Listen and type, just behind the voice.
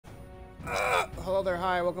Hello there,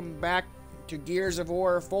 hi, welcome back to Gears of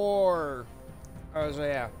War 4. So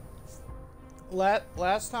yeah.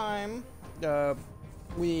 Last time,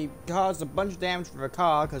 we caused a bunch of damage for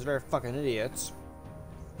Vakal because they're fucking idiots.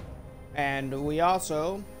 And we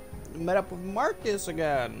also met up with Marcus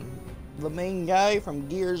again. The main guy from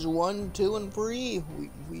Gears 1, 2, and 3.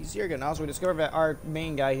 He's here again. Also, we discovered that our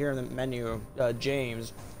main guy here in the menu,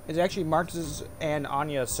 James, is actually Marcus's and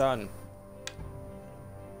Anya's son.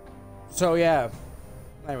 So yeah.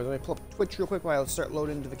 Anyways, let me pull up Twitch real quick while I start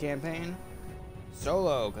loading into the campaign.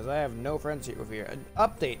 Solo, because I have no friends here over here.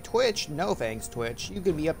 Update Twitch? No thanks, Twitch. You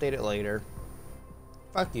can be updated later.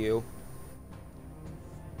 Fuck you.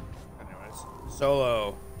 Anyways,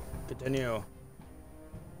 solo. Continue.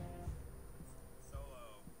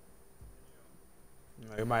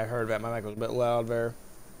 You might have heard that my mic was a bit loud there.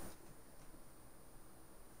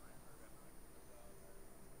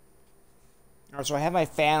 Alright, so I have my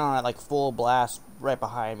fan on at like full blast right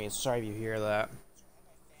behind me. Sorry if you hear that.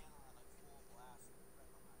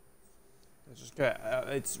 It's just good.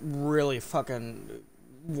 It's really fucking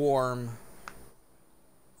warm.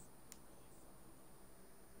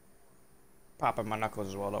 Popping my knuckles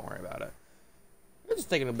as well, don't worry about it. It's just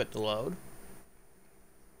taking a bit to load.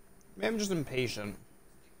 Maybe I'm just impatient.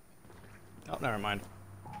 Oh, never mind.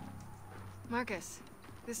 Marcus,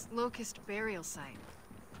 this Locust burial site.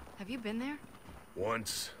 Have you been there?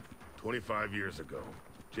 Once, 25 years ago,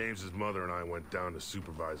 James's mother and I went down to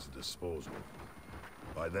supervise the disposal.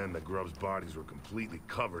 By then, the grubs' bodies were completely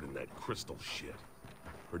covered in that crystal shit.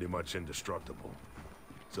 Pretty much indestructible.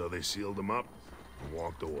 So they sealed them up and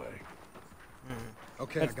walked away.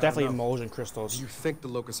 Okay, That's definitely emulsion crystals. Do you think the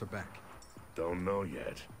locusts are back? Don't know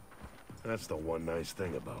yet. That's the one nice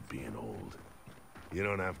thing about being old. You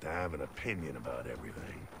don't have to have an opinion about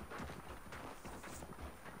everything.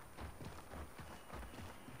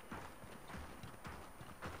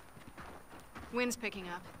 Wind's picking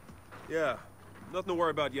up. Yeah, nothing to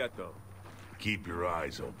worry about yet, though. Keep your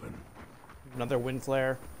eyes open. Another wind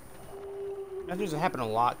flare. That seems to happen a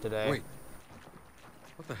lot today. Wait.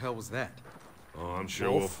 What the hell was that? Oh, I'm sure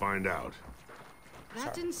Wolf? we'll find out.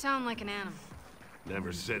 That didn't sound like an animal.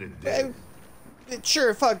 Never said it did.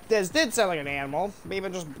 Sure, fuck, this did sound like an animal. Maybe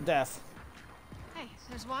just deaf. Hey,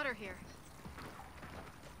 there's water here.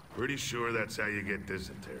 Pretty sure that's how you get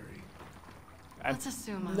dysentery. Let's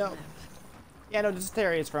assume I'll no. live. Yeah, no,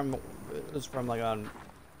 dysentery is from like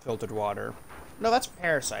unfiltered water. No, that's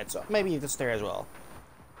parasites, so maybe dysentery as well.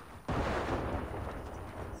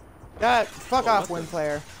 God, fuck off, wind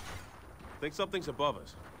flare. Think something's above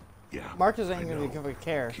us. Yeah. Marcus ain't I gonna know. give a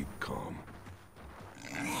care. Keep calm.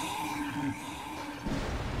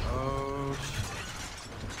 Oh,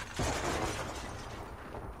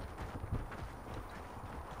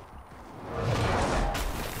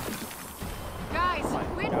 Guys,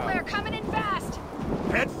 wind flare coming in fast!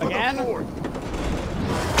 Head for Again? the fort.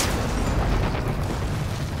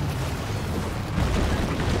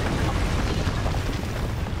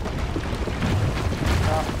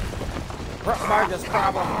 Marcus,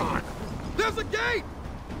 problem. There's a gate!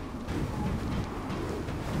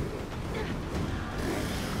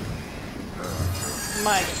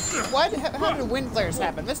 Mike, how did wind flares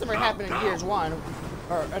happen? This never happened in Gears 1,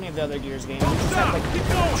 or any of the other Gears games. You just had, like,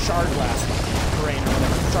 shard blast rain or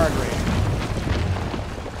whatever. Shard rain.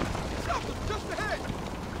 Something just ahead!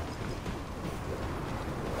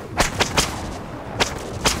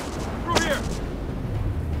 Through here!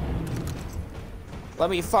 Let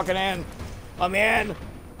me fucking in. I'm in.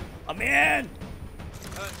 I'm in.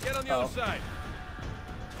 Get on the other side.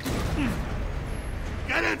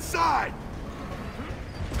 Get inside!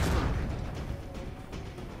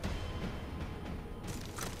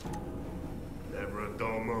 Never a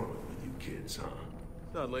dull moment with you kids, huh?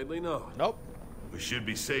 Not lately, no. Nope. We should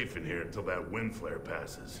be safe in here until that wind flare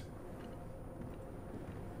passes.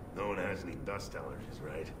 No one has any dust allergies,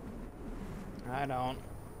 right? I don't.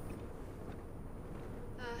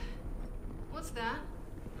 What's that?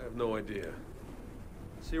 I have no idea.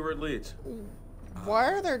 See where it leads.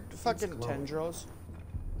 Why are there fucking tendrils?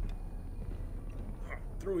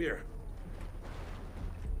 Through here.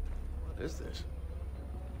 What is this?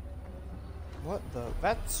 What the?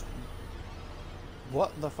 That's.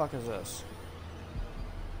 What the fuck is this?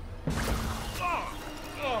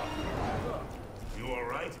 You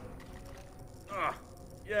alright?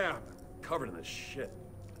 Yeah, I'm covered in this shit.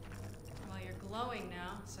 Well, you're glowing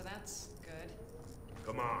now, so that's good.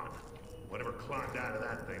 Come on. Whatever climbed out of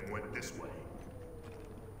that thing went this way.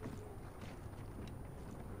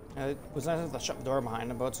 Was that the shut door behind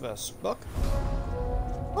him? What's this? Book?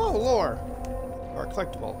 Oh, lore. Or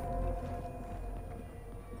collectible.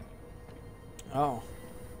 Oh.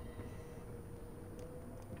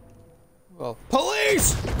 Well,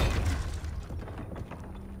 police!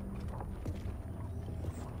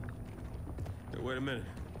 Hey, wait a minute.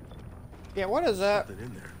 Yeah, what is that? Something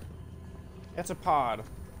in there. It's a pod.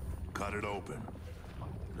 Cut it open.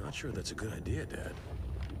 Not sure that's a good idea, Dad.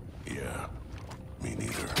 Yeah, me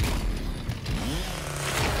neither.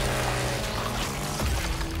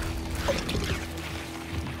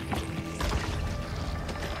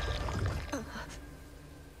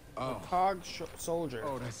 Cog soldier.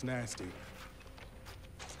 Oh, that's nasty.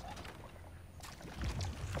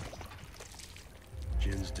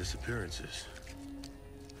 Jin's disappearances.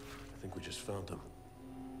 I think we just found them.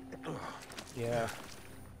 Yeah.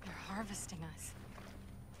 They're harvesting us.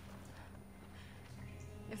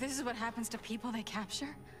 If this is what happens to people they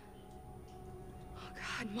capture... Oh,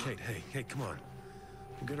 God, Mom. Kate, hey, come on.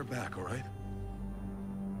 We'll get her back, all right?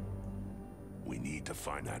 We need to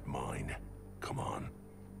find that mine. Come on.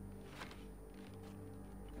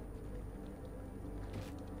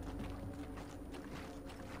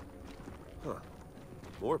 Huh.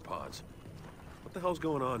 More pods. What the hell's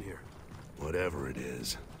going on here? Whatever it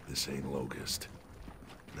is, this ain't Locust.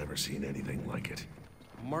 Never seen anything like it.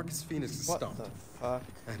 Marcus Phoenix is What stumped. the fuck?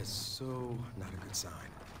 That is so not a good sign.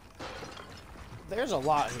 There's a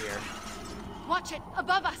lot here. Watch it!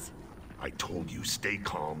 Above us! I told you, stay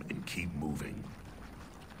calm and keep moving.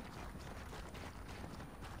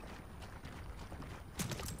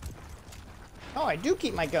 Oh, I do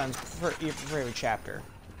keep my guns for every chapter.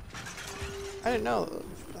 I didn't know.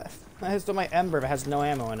 I has still my Ember, but has no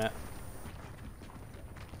ammo in it.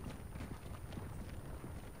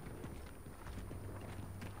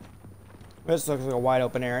 This looks like a wide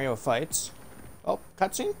open area with fights. Oh,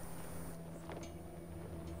 cutscene?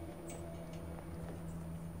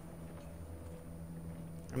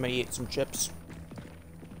 I'm gonna eat some chips.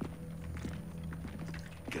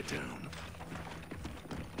 Get down.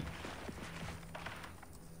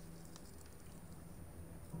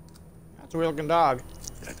 That's a weird looking dog.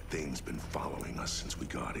 That thing's been following us since we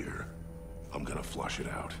got here. I'm gonna flush it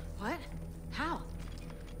out. What? How?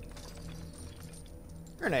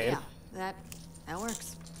 Grenade. Yeah, that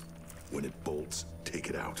works. When it bolts, take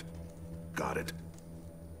it out. Got it?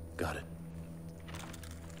 Got it.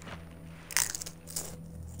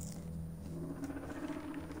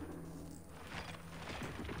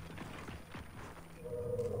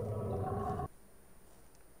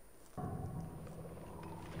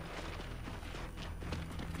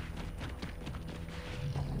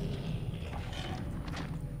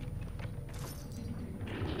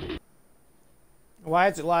 Why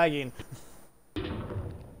is it lagging?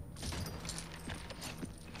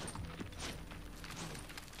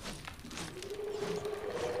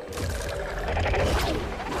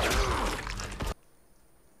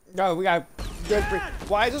 No, we got good.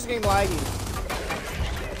 Why is this game lagging?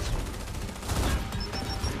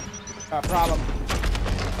 Problem.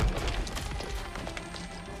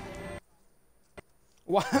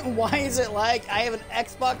 Why is it lag? I have an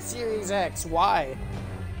Xbox Series X. Why?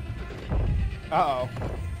 Uh-oh.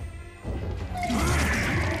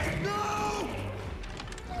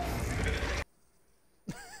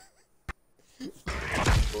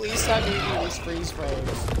 Please stop using these freeze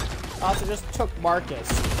frames. Also just took Marcus.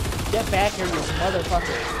 Get back here, you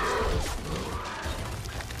motherfucker.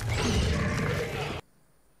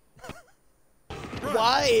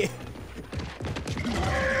 Why?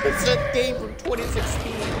 It's a game from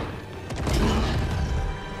 2016.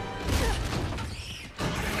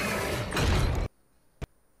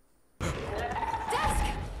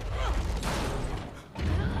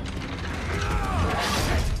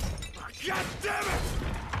 God damn it!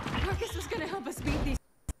 Marcus was gonna help us beat these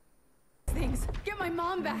things. Get my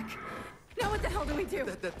mom back. Now what the hell do we do?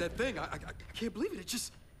 That thing, I can't believe it. It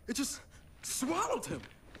just swallowed him.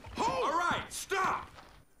 All right, stop!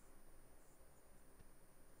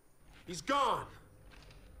 He's gone.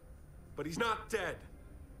 But he's not dead.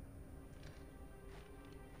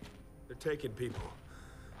 They're taking people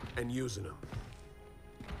and using them.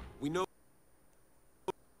 We know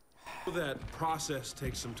that process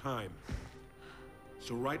takes some time.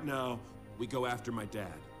 So right now, we go after my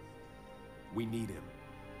dad. We need him.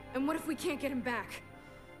 And what if we can't get him back?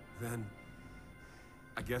 Then,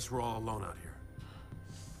 I guess we're all alone out here.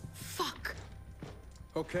 Fuck.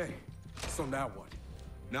 Okay, so now what?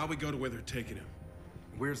 Now we go to where they're taking him.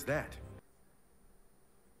 Where's that?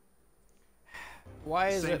 Why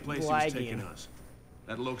is Same it place he was lagging? taking us.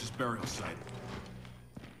 That Locust burial site.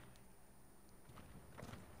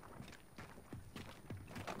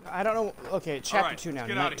 I don't know. Okay, chapter All right, 2 now. let's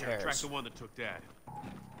get Night out of here. Track Terrors. the one that took Dad.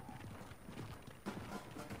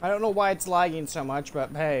 I don't know why it's lagging so much, but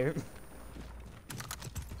hey.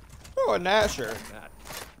 Oh, a Gnasher.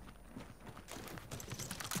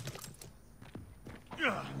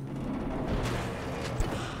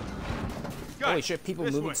 Holy shit, people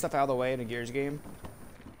moving stuff out of the way in a Gears game.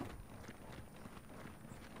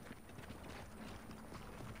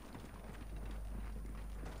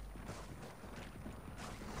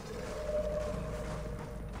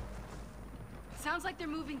 Sounds like they're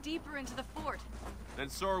moving deeper into the fort. Then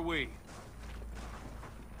so are we.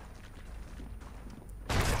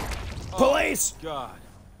 Police! Oh, God.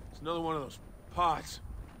 It's another one of those pods.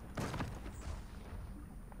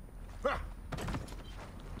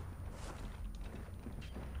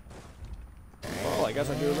 Well, I guess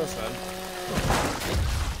I do this then.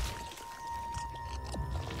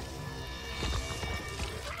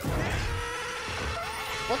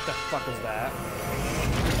 What the fuck is that?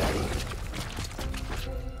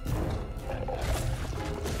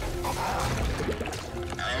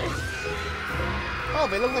 Oh,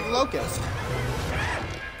 they look like locusts.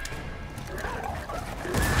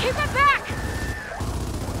 Keep it back!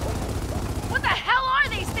 What the hell are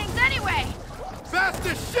these things anyway? Fast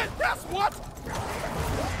as shit, that's what!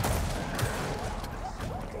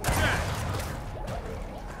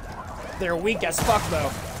 They're weak as fuck,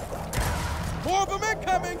 though. More of them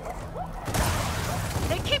incoming!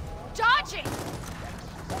 They keep dodging!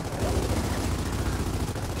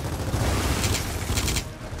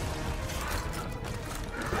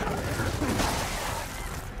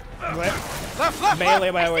 Left,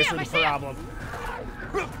 melee my way through the problem.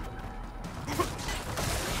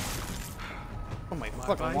 Oh my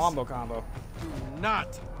fucking advice? wombo combo. Do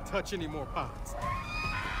not touch any more pods.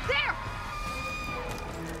 There!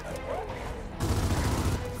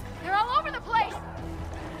 They're all over the place!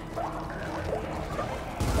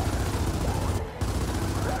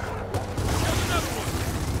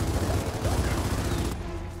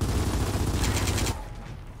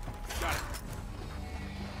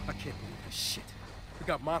 I can't believe this shit. We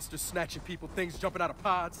got monsters snatching people, things jumping out of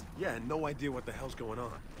pods. Yeah, no idea what the hell's going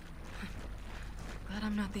on. Glad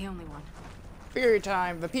I'm not the only one. Fury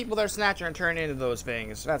time. The people they're snatching are turning into those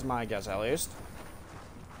things. That's my guess, at least.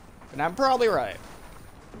 And I'm probably right.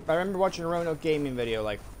 I remember watching a Roanoke Gaming video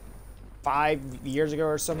like 5 years ago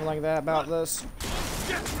or something like that about this.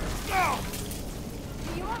 Are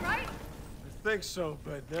you alright? I think so,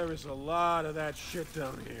 but there is a lot of that shit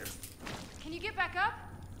down here. Can you get back up?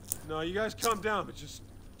 No, you guys calm down, but just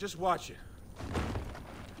watch it.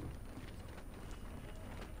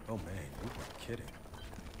 Oh man, you weren't kidding.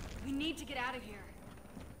 We need to get out of here.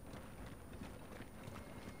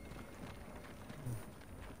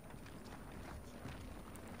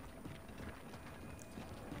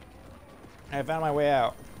 I found my way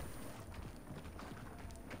out.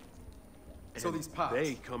 So these pods,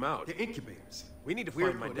 They come out. they're incubators. We need to We're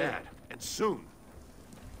find my put in. dad, and soon.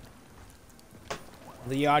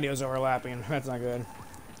 The audio's overlapping. That's not good.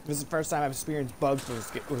 This is the first time I've experienced bugs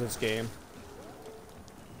with this game.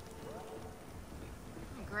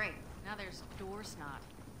 Great. Now there's door snot.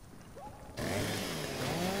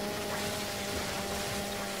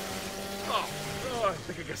 Oh, I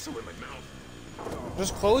think I got some in my mouth.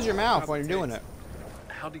 Just close your mouth while you're doing it.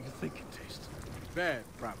 How do you think it tastes? Bad,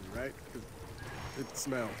 probably, right? 'Cause it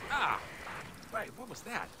smelled. Ah! Right, what was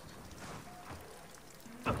that?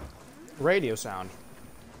 Radio sound.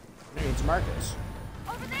 Maybe it's Marcus.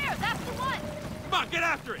 Over there! That's the one! Come on, get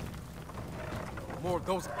after it! More of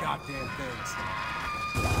those goddamn things.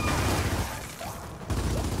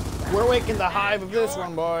 We're waking the hive of this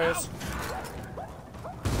one, boys.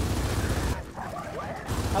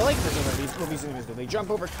 I like this what these things do. They jump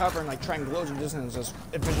over cover and like try and close the distance as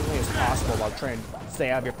efficiently as possible while trying to stay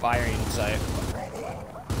out of your firing sight.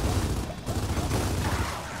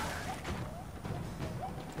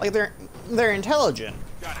 Like they're intelligent.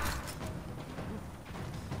 Got it.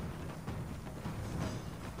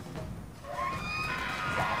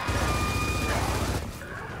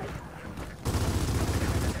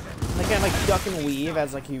 They can like duck and weave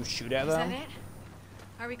as like you shoot at Is them. that it?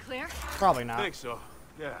 Are we clear? Probably I not. think so.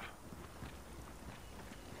 Yeah.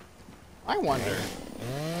 I wonder.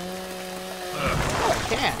 Oh, I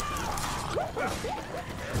can.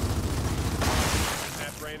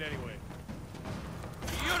 That brain anyway.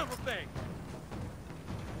 Beautiful thing.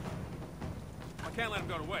 I can't let him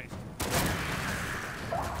go to waste.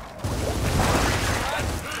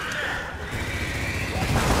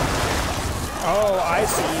 Oh, I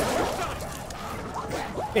see.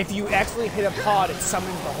 If you actually hit a pod, it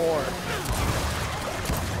summons the horde.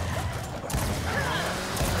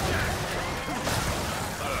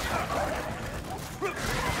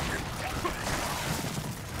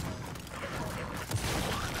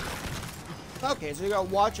 Okay, so you gotta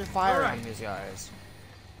watch your fire All right. on these guys.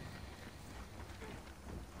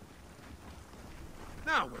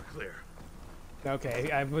 Now we're clear.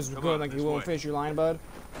 Okay, I was Come going on, like you this won't way. finish your line, bud.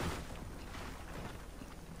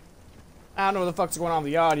 I don't know what the fuck's going on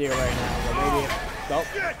with the audio right now, but maybe. Oh.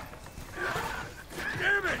 Shit!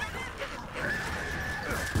 Damn it!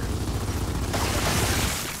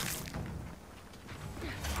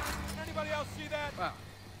 Anybody else see that? Wow.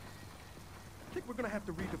 I think we're gonna have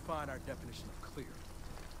to redefine our definition of clear.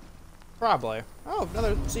 Probably. Oh,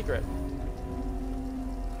 another secret.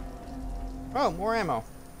 Oh, more ammo.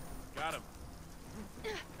 Got him.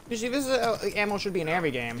 You see, this is ammo should be in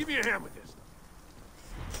every game. Give me a hand with this.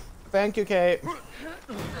 Thank you, Kate.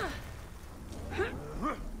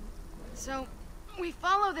 So, we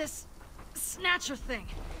follow this snatcher thing.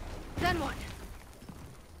 Then what?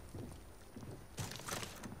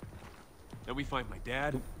 Then we find my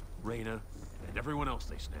dad, Reyna, and everyone else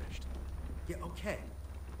they snatched. Yeah, okay.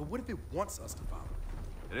 But what if it wants us to follow?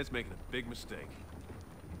 And it's making a big mistake.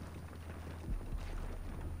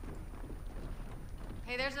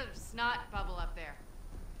 Hey, there's a snot bubble up there.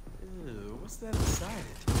 Ew, what's that inside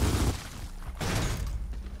it?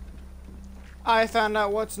 I found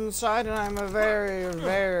out what's inside, and I'm a very,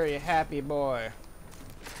 very happy boy.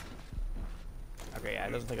 Okay, yeah,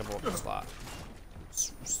 it doesn't take up a whole slot.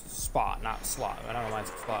 Spot, not slot. I don't know why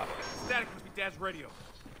it's a slot. Static must be Dad's radio.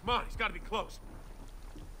 Come on, he's got to be close.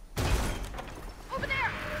 Over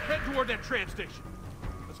there! Head toward that tram station.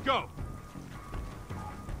 Let's go.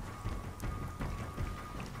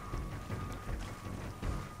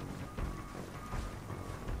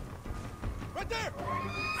 Right there!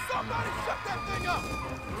 Somebody shut that thing up!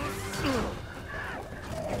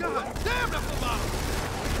 God damn, that's a lot!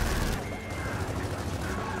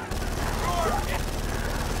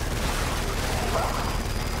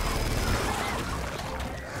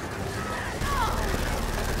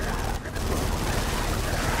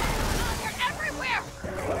 They're everywhere!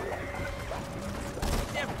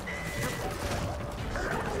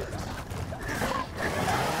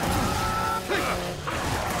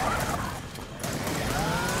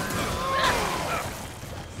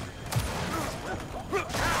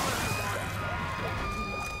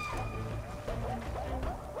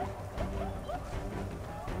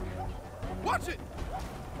 Watch it!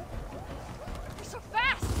 They're so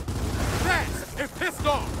fast! Fast and pissed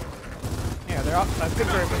off. Yeah, they're all, I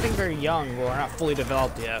think very young, or not fully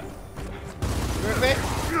developed yet.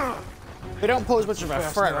 They don't pose much of a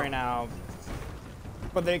threat right now,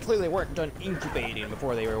 but they clearly weren't done incubating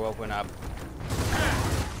before they were woken up.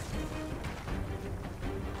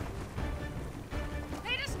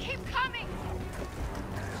 They just keep coming!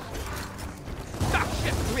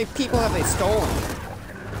 How many people have they stolen?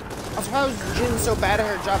 Also, how is Jin so bad at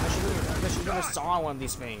her job that she never saw one of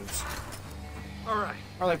these things? All right.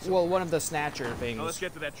 Or like, well, one of the snatcher things. Now let's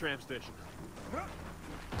get to that tram station.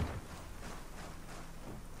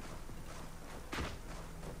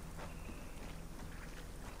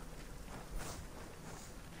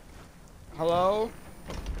 Hello?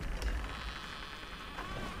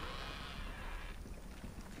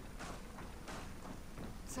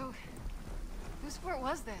 So, whose fort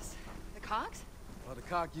was this? The Cogs? Well, the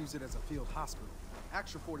COG used it as a field hospital.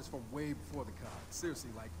 Actual fort is from way before the COG. Seriously,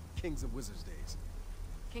 like Kings and Wizards days.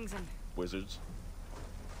 Kings and... Wizards.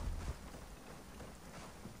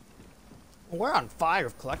 We're on fire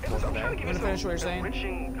with collectibles today. You wanna finish what you're saying?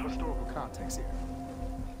 Enriching historical context here.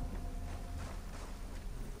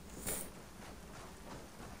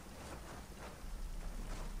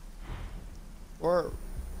 Or,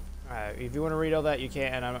 if you want to read all that, you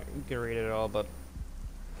can. I'm not gonna read it all, but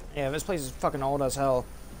yeah, this place is fucking old as hell.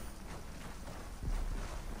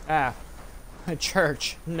 Ah, a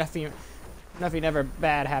church. Nothing ever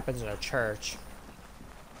bad happens in a church.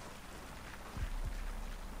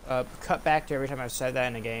 Cut back to every time I've said that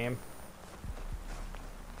in a game.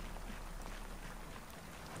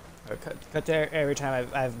 Or cut to every time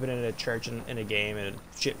I've been in a church in a game and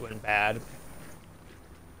shit went bad.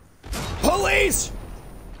 Police!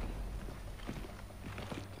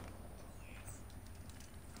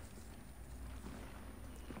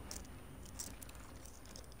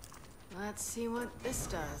 Let's see what this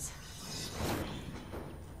does.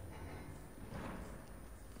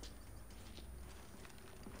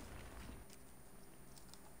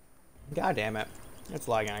 God damn it. It's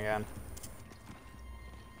lagging again.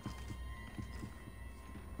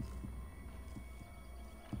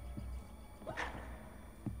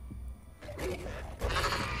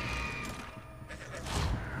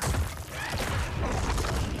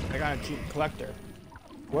 I got a cheap collector.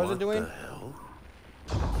 What is it doing? The hell?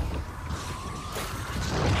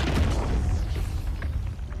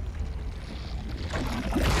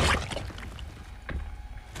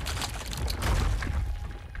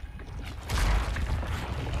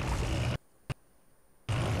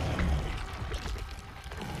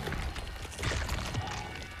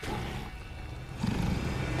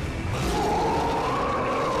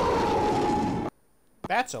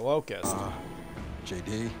 That's a locust.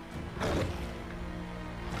 JD.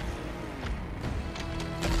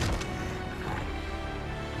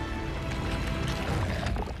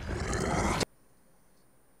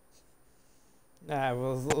 Ah,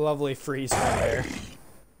 well, lovely freeze right there.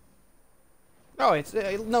 Oh, it's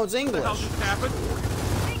no, it's English. What the hell just happened?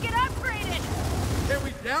 They get upgraded! Can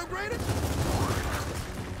we downgrade it?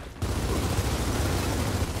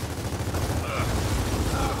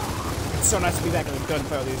 It's so nice to be back in the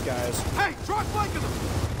gunfight with these guys. Hey, try flanking them!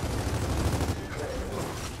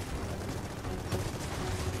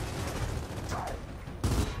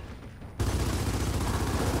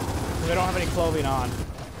 They don't have any clothing on.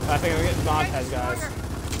 I think we're getting Montez guys.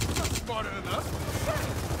 Not smarter than us.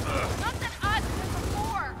 Not than us, but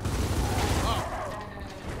before!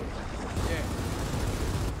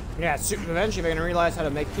 Yeah, eventually they're gonna realize how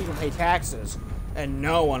to make people pay taxes, and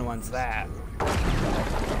no one wants that.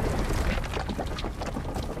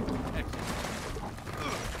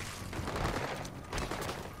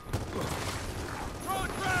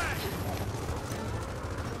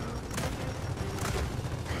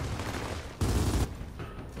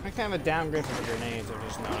 Kind of a downgrade for the grenades, I've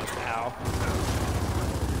just noticed. Ow.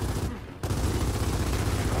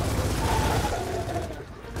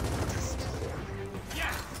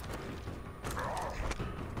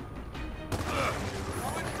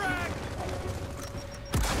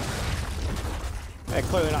 They're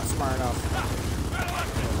clearly not smart enough.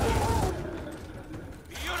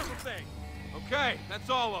 Beautiful thing. Okay, that's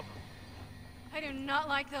all of them. I do not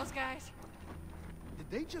like those guys.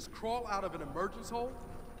 Did they just crawl out of an emergence hole?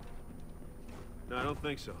 No, I don't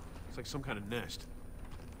think so. It's like some kind of nest.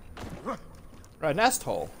 Right, nest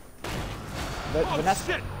hole. The nest.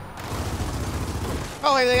 Shit!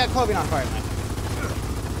 Oh, wait, they got clothing on fire, man.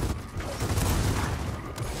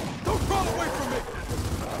 Don't crawl away from me!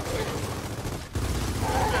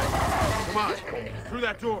 Come on, through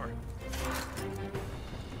that door.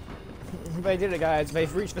 They did it, guys.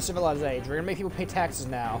 They've reached the civilized age. We're gonna make people pay taxes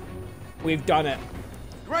now. We've done it.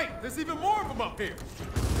 Great, there's even more of them up here.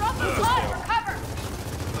 Drop the blood for cover!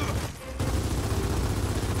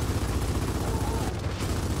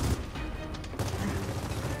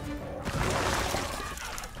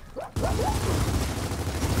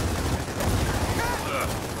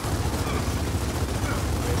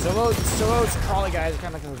 So those crawly guys are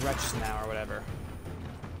kind of like those wretches now, or whatever.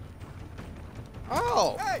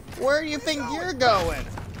 Oh! Hey, Where do you think you're going?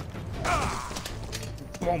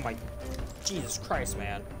 Oh my... Jesus Christ,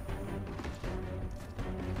 man.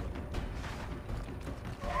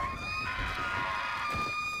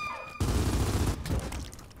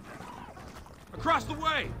 Across the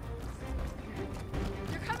way!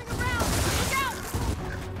 They're coming around! Look out!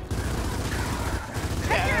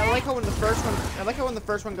 Yeah, I like how when the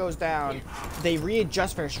first one goes down, they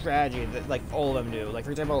readjust their strategy that like all of them do. Like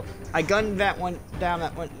for example, I gunned that one down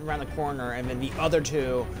that went around the corner, and then the other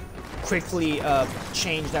two quickly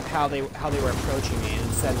changed up how they were approaching me, and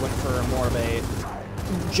instead went for more of a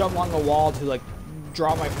jump on the wall to like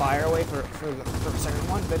draw my fire away for the second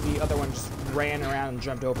one. But the other one just ran around and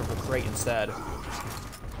jumped over for crate instead.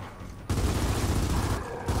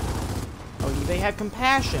 Oh, they had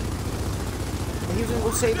compassion. He was going to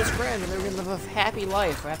go save his friend, and they were going to live a happy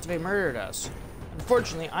life after they murdered us.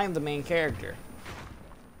 Unfortunately, I'm the main character.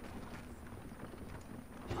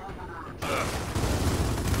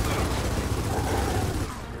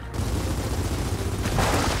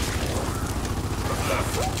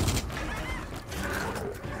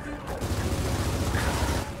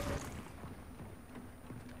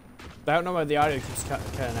 I don't know why the audio keeps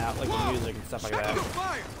cutting out, like the music and stuff like that.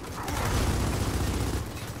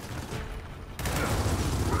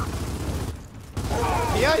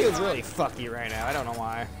 The audio's really fucky right now. I don't know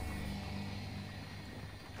why.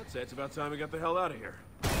 I'd say it's about time we got the hell out of here.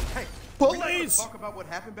 Hey, Police! Talk about what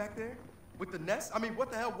happened back there with the nest. I mean,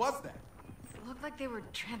 what the hell was that? It looked like they were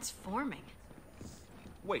transforming.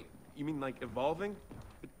 Wait, you mean like evolving?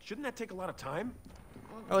 But shouldn't that take a lot of time?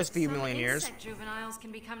 Well, At least a few some million years. insect juveniles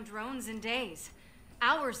can become drones in days.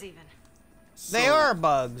 Hours even. They are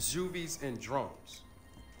bugs. Juvies and drones.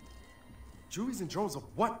 Juvies and drones of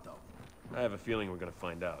what, though? I have a feeling we're gonna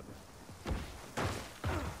find out.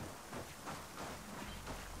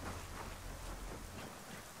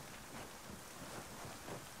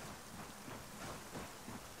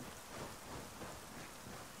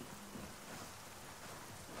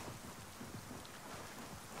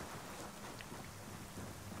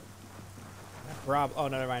 Oh,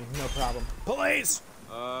 never mind. No problem. Police!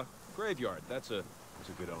 Graveyard. That's a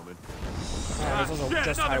good omen. Yeah, there's also shit,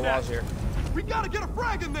 just another high walls nest. here. We gotta get a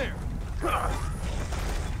frag in there!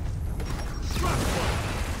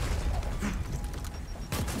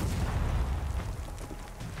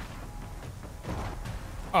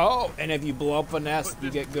 Oh, and if you blow up a nest, you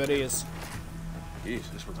get goodies. Jeez,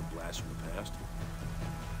 this one's a blast from the past.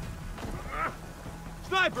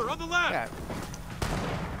 Sniper on the left! Yeah.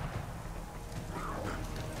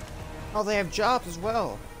 Oh, they have jobs as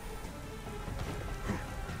well.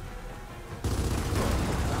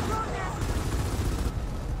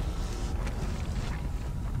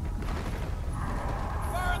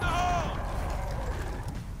 Fire in the hole!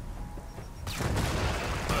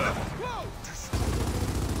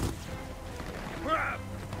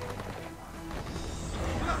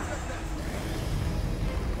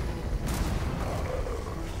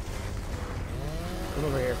 Come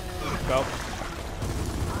over here. Go.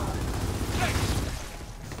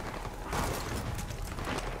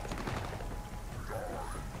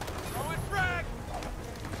 Throwing frag!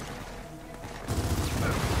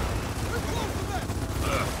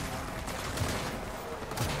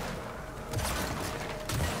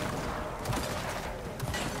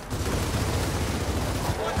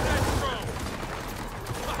 What's that throw?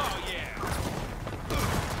 Oh, yeah!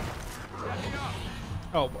 Set me up!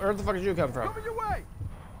 Oh, where the fuck did you come from? Coming your way!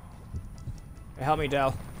 Hey, help me,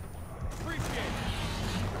 Del. Appreciate it.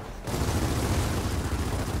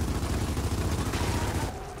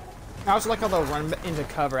 I also like how they'll run into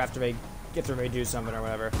cover after they do something or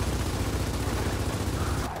whatever.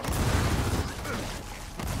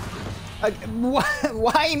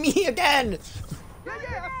 Why me again? Yeah, I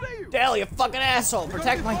see you! Del, you fucking asshole!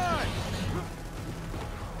 Protect my.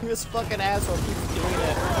 This fucking asshole keeps doing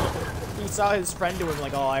it. He saw his friend do it,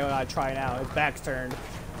 like, oh, I gotta try now. His back's turned.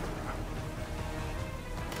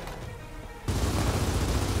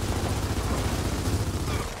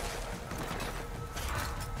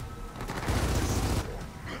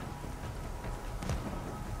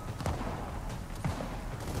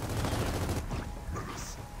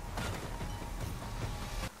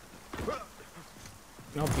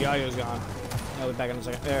 No, Piaggio's gone. I'll be back in a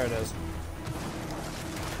second. There it is.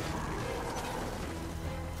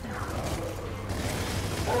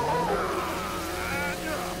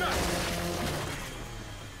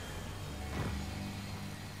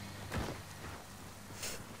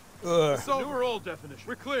 Ugh. New or old definition?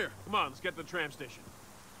 We're clear. Come on, let's get to the tram station.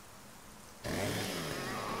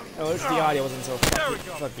 At least the audio wasn't so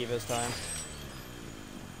fucky this time.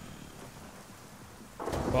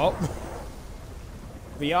 Well,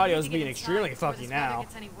 the audio's being extremely fucky now.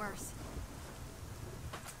 Gets any worse.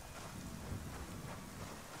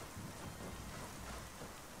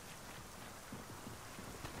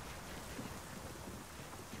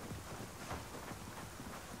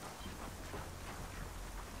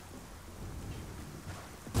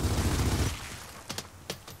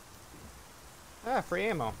 Ah, free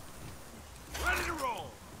ammo. Ready to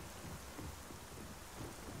roll!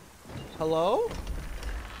 Hello?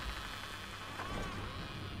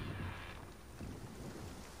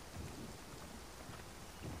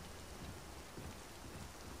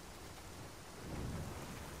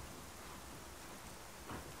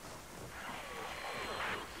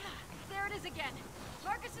 There it is again.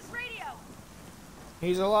 Marcus's radio.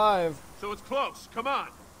 He's alive. So it's close. Come on.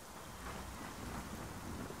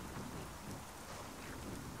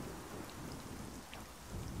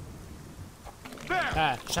 There!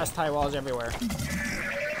 Ah, chest high walls everywhere.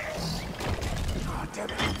 Oh, damn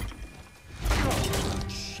it.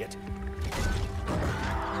 Shit.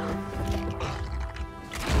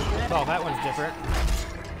 Oh, that one's different.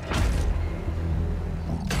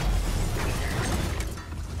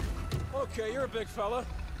 Okay, you're a big fella.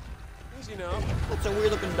 Easy now. That's a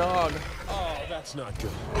weird looking dog. Oh, that's not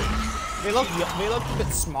good. They look a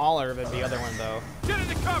bit smaller than the other one though. Get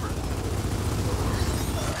into cover!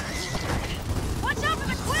 Watch out for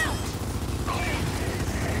the quilt!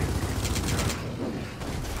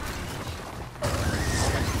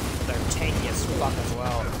 But they're tanky as fuck as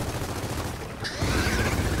well.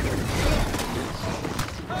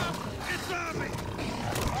 It's on me!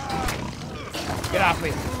 Get off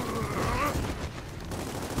me!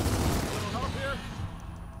 Help here?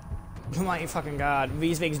 Oh my fucking god.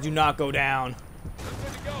 These things do not go down.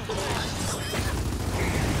 Good to go.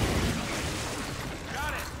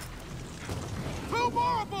 Got it. 2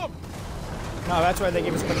 more of them! No, that's why they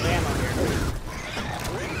give us a bit of ammo here.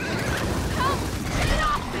 Help! Get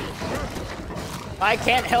off me! I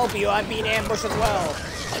can't help you. I'm being ambushed as well.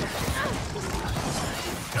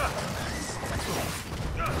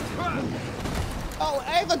 Oh,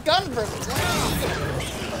 I have a gun for me.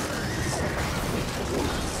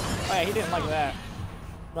 Oh, yeah, he didn't like that.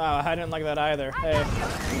 Wow, I didn't like that either. Hey.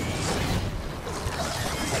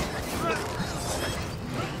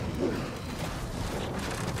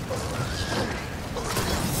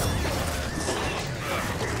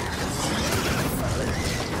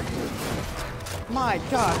 My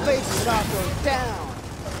God, faces not go down.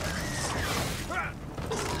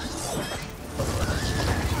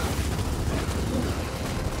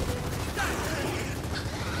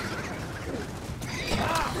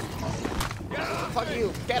 Fuck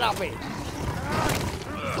you, get off me.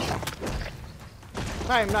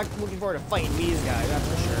 I'm not looking forward to fighting these guys, that's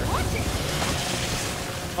for sure.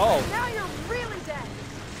 Oh. Now you're really dead.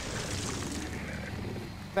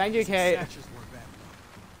 Thank you, Kate. Snatchers weren't bad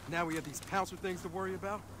enough. Now we have these pouncer things to worry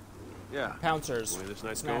about? Yeah. Pouncers. The way this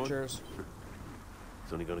night's Snatchers. going,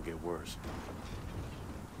 it's only gonna get worse.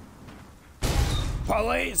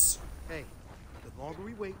 Police! Hey, the longer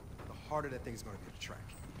we wait, the harder that thing's gonna be to track.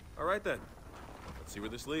 All right then. Let's see where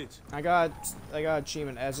this leads. I got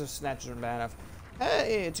achievement as if Snatchers are bad enough.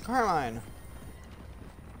 Hey, it's Carmine.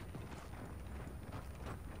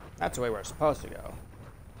 That's the way we're supposed to go.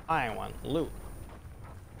 I want loot.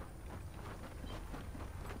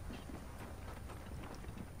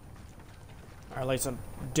 Or at least a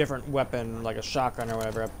different weapon, like a shotgun or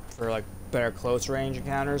whatever, for like better close range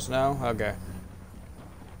encounters. No? Okay.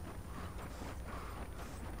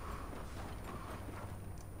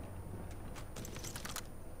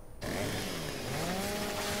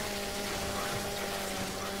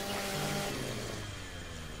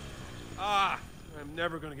 I'm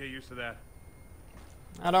never gonna get used to that.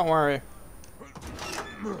 Don't worry.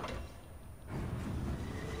 There you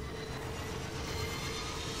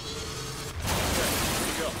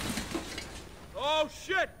go. Oh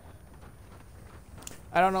shit!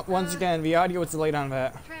 I don't know. Once again, the audio was delayed on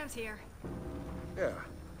that. Tram's here. Yeah.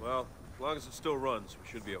 Well, as long as it still runs, we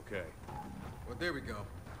should be okay. Well, there we go.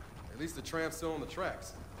 At least the tram's still on the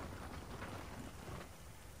tracks.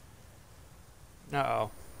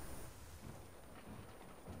 Uh-oh.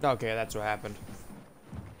 Okay, that's what happened.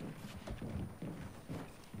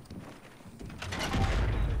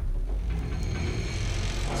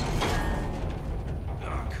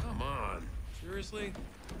 Oh, come on. Seriously?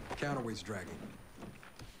 Counterweight's dragging.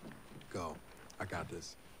 Go. I got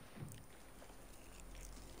this.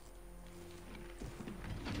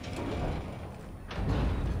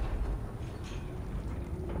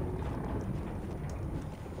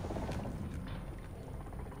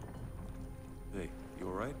 Hey, you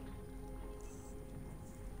all right?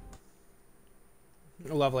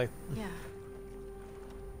 Lovely. Yeah.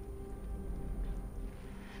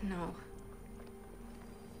 No.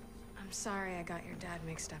 I'm sorry I got your dad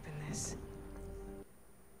mixed up in this.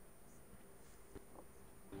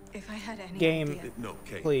 If I had any Game. idea, No,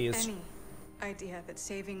 Kate. Please. any idea that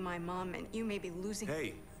saving my mom and you may be losing...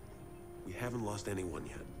 Hey, we haven't lost anyone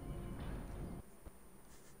yet.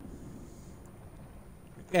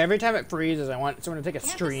 Every time it freezes, I want someone to take a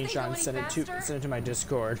Can't this thing screenshot go and any send faster? it to my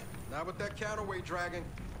Discord. Not with that counterweight dragging.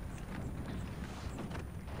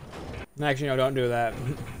 Actually, no, don't do that.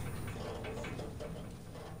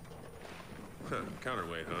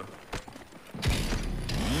 Counterweight, huh?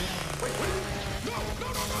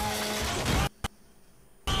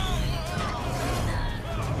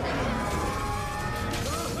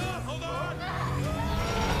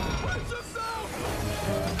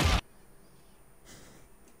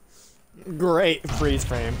 Great freeze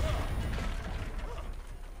frame.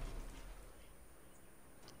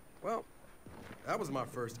 Well, that was my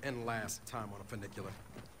first and last time on a funicular.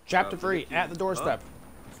 Chapter 3, at the doorstep.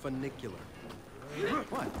 Funicular.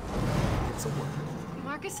 What? It's a word.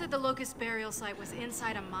 Marcus said the Locust burial site was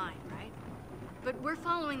inside a mine, right? But we're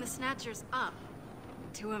following the Snatchers up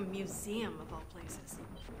to a museum of all places.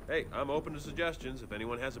 Hey, I'm open to suggestions if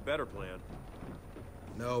anyone has a better plan.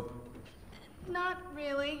 Nope. Not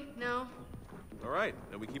really, no. All right,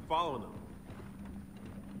 then we keep following them.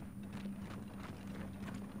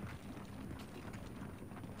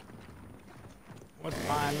 What's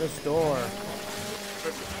behind this door?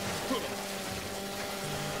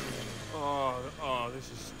 Oh,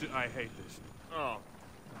 this is. I hate this. Oh.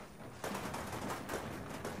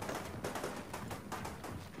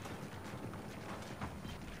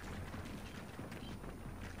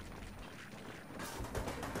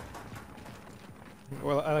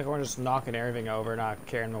 Well, I like we're just knocking everything over, not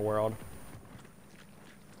caring the world.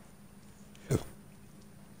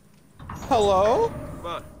 Hello? Come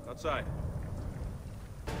on, outside.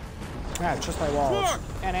 Yeah, just my walls. Sure.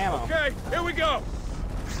 And ammo. Okay, here we go.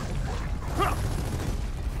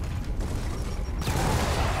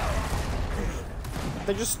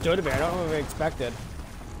 They just stood there. I don't know what they expected.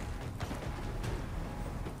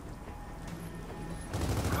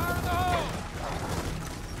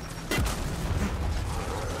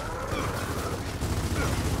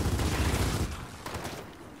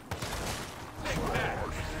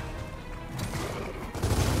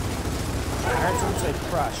 I heard some say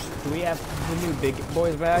Crush. Do we have the new big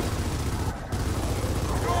boys back?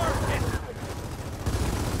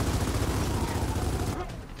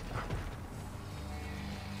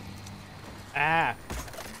 Ah.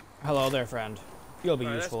 Hello there, friend. You'll be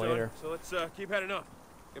useful later. So let's keep heading up.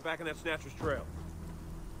 Get back on that Snatcher's trail.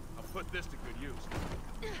 I'll put this to good use.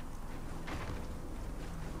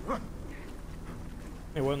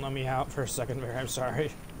 It wouldn't let me out for a second there. I'm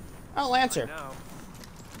sorry. Oh, Lancer. Now.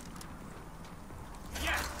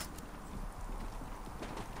 Yes.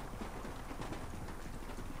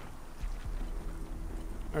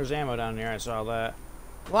 There's ammo down here. I saw that.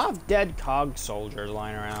 A lot of dead COG soldiers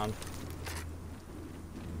lying around.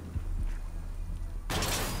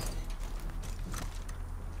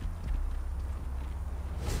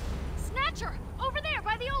 Snatcher! Over there,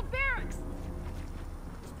 by the old barracks!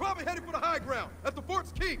 It's probably headed for the high ground, at the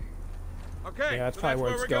fort's keep. Okay. Yeah, that's so probably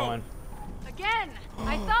where it's we're going. Again!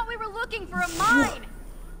 I thought we were looking for a mine!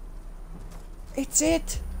 It's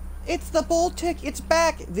it! It's the Baltic! It's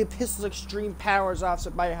back! The pistol's extreme power is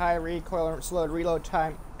offset by high recoil and slowed reload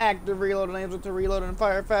time. Active reload enables it to reload and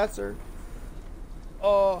fire faster.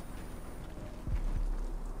 Oh.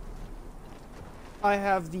 I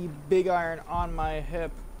have the big iron on my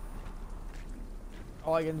hip.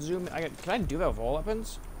 Oh, I can zoom. Can I do that with all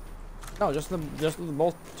weapons? No, just the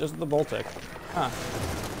Baltic. Huh.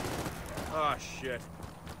 Oh shit.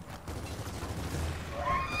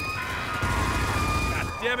 God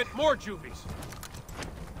damn it, more juvies.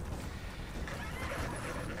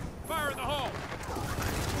 Fire in the hole.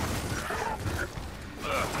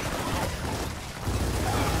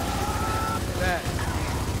 That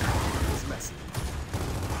is messy.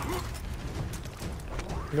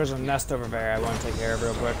 There's a nest over there I want to take care of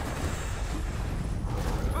real quick.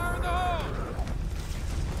 Fire in the hole.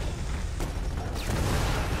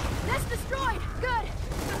 Nest destroyed! Good!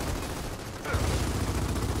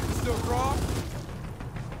 Still raw?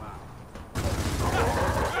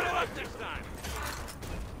 Better luck this time.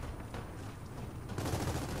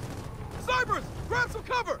 Cybers! Grab some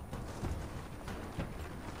cover!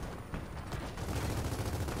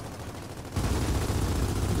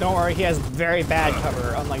 Don't worry, he has very bad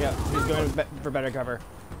cover. Unlike he's going for better cover.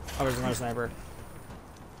 Oh, there's another sniper.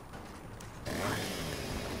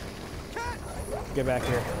 Get back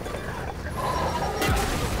here.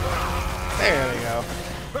 There we go.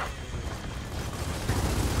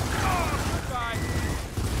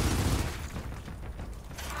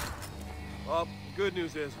 Well, the good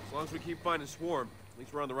news is, as long as we keep finding Swarm, at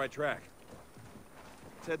least we're on the right track.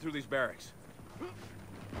 Let's head through these barracks. Did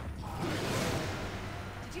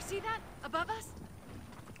you see that? Above us?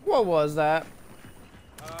 What was that?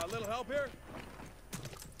 A little help here?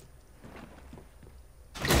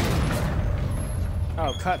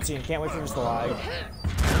 Oh, cutscene. Can't wait for this to lag.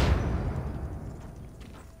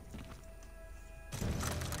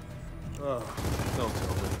 Oh, don't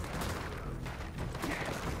tell me.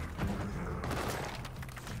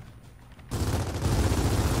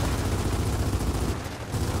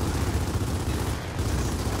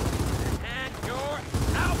 And you're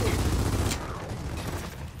out!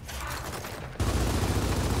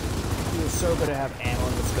 He was so good to have ammo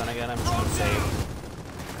in this gun again. I'm just gonna save.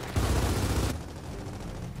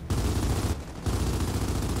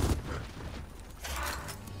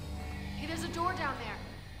 Hey, there's a door down there.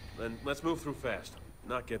 Then let's move through fast.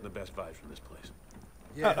 Not getting the best vibes from this place.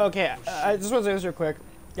 Okay, I just want to say this real quick.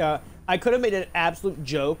 I could have made an absolute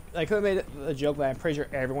joke. I could have made a joke that I'm pretty sure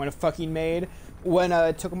everyone fucking made when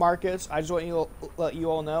it took Marcus. I just want to let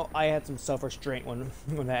you all know I had some self-restraint when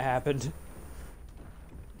that happened.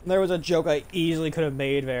 There was a joke I easily could have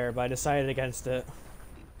made there, but I decided against it.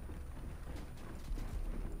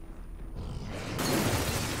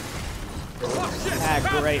 Ah,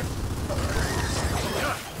 great.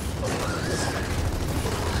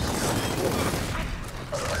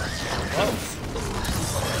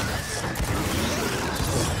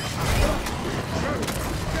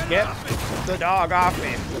 Get the dog off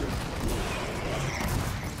me.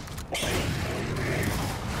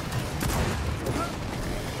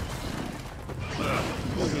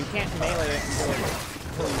 You can't melee it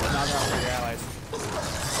until you knock out one of your allies.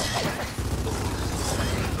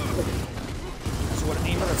 So what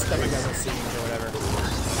aim for the stomach as it seems or whatever.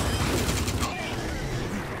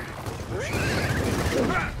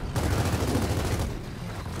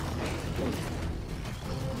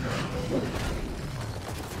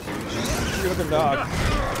 You're with the dog.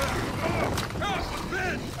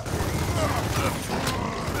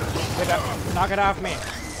 Knock it off me.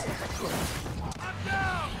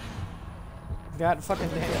 God fucking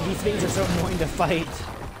damn. These things are so annoying to fight.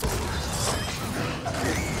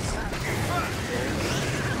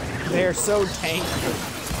 They're so tanky.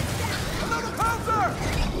 Another pouncer!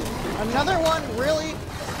 Another one? Really?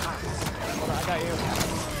 Hold on, I got you.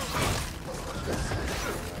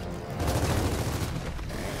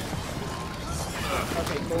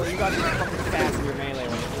 Okay, well, you gotta be fucking fast with your melee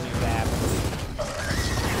when you zap.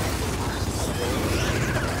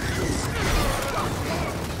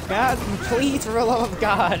 God, please, for the love of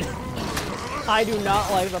God. I do not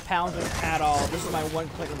like the pouncers at all. This is my one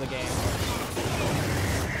click of the game.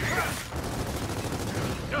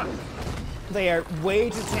 They are way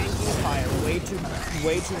too tanky to fire,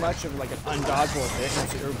 way too much of like an undodgeable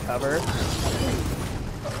efficiency to recover.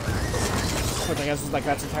 Which I guess is like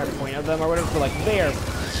that's the entire point of them or whatever, but like they are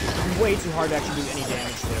way too hard to actually do any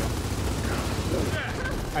damage to.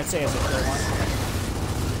 I'd say it's a fair one.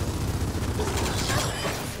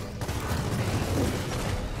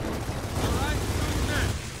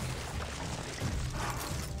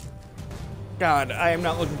 God, I am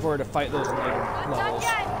not looking forward to fight those levels.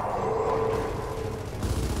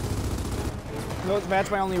 No, that's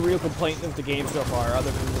my only real complaint with the game so far, other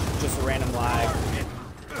than just the random lag.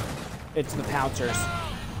 It's the pouncers.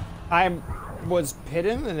 I was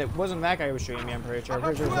hidden, and it wasn't that guy who was shooting me, I'm pretty sure. I'm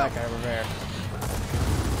pretty sure it was that guy over there.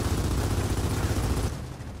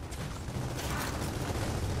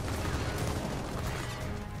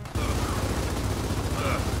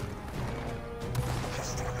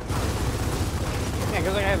 Yeah,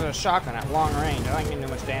 because I have a shotgun at long range. I don't even do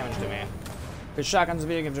much damage to me. Because shotguns in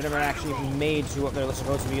video games are never actually made to what they're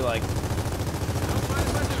supposed to be like.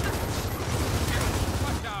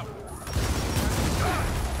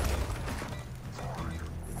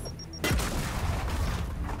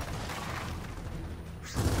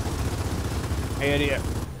 Hey, idiot.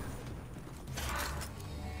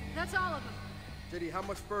 That's all of them. JD, how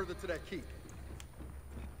much further to that keep?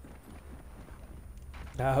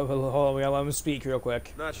 Hold on, we gotta let him speak real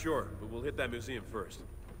quick. Not sure, but we'll hit that museum first.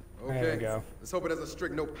 Okay. There we go. Let's hope it has a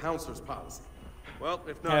strict no pouncers policy. Well,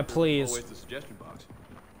 if not, Yeah, there's please. always the suggestion box.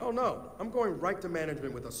 Oh no, I'm going right to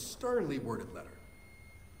management with a sternly worded letter.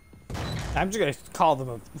 I'm just gonna call them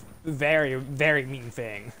a very, very mean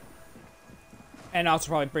thing. And also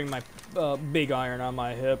probably bring my big iron on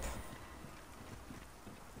my hip.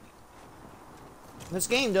 This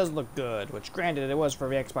game does look good, which granted it was for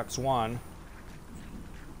the Xbox One.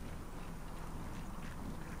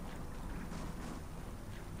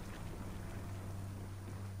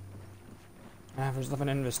 There's nothing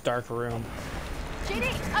in this dark room.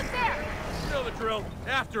 JD, up there! You know the drill.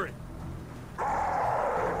 After it.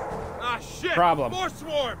 Ah, shit! Problem. More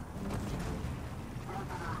swarm!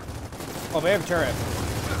 Oh, they have a turret.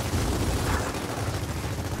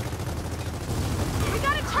 We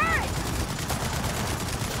got a turret!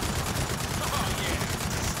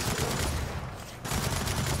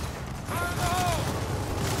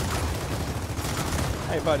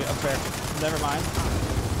 Hey, buddy, up there. Never mind.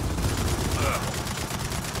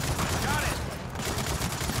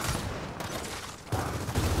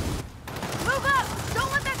 Move up!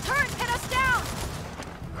 Don't let that turret pin us down!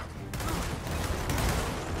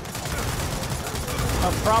 A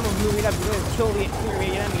problem with moving up is going to kill the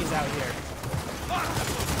enemies out here.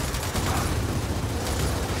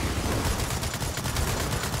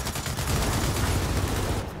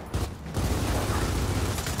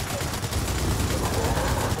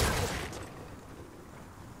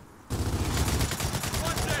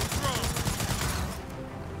 Watch that drone!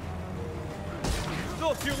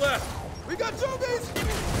 Still a few left. We got zombies!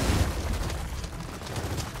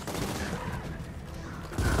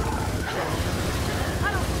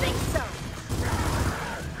 I don't think so!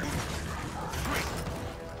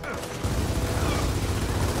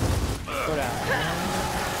 Go down.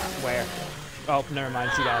 Where? Oh, never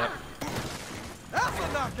mind. She got it. That's a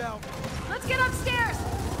knockout! Let's get upstairs!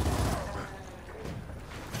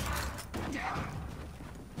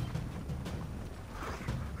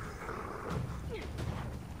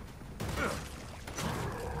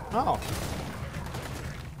 Oh.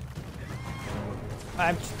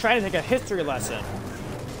 I'm trying to take a history lesson.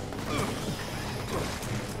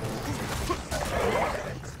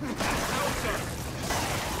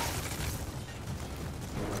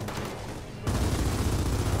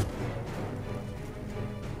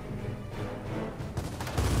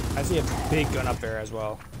 I see a big gun up there as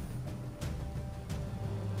well.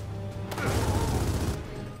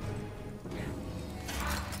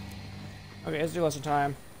 Okay, let's do lesson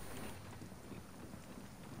time.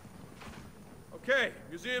 Okay,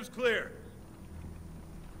 museum's clear.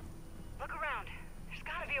 Look around. There's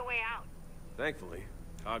gotta be a way out. Thankfully,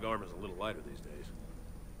 COG armor's a little lighter these days.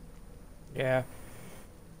 Yeah.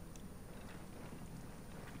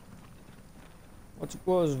 What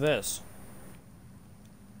was this?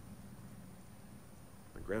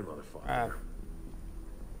 My grandmother fought Ah. there.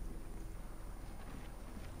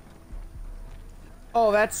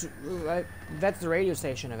 Oh, that's the radio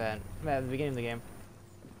station event at the beginning of the game.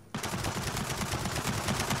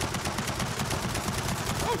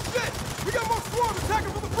 Oh shit! We got more swarms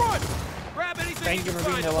attacking from the front! Grab anything Thank you can for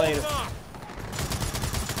being find, delayed. hold them off.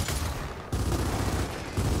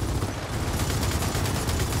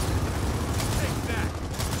 Take that.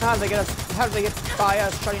 How did they get us? How did they get by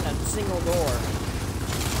us shutting a single door?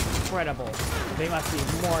 Incredible. They must be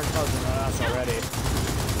more intelligent than us already.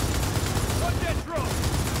 What's that drum?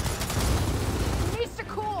 Needs to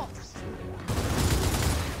cool.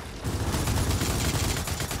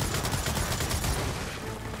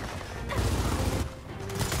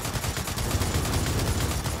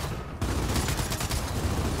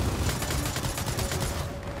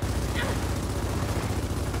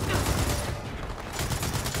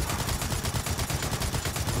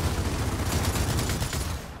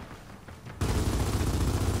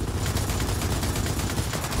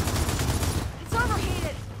 It's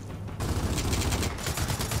overheated.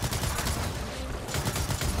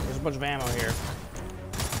 There's a bunch of ammo here.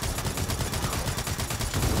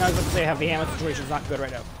 I was about to say how the ammo situation's not good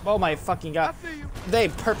right now. Oh my fucking god. They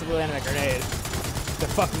perfectly landed a grenade to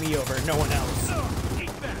fuck me over, no one else.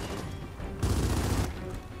 Eat that.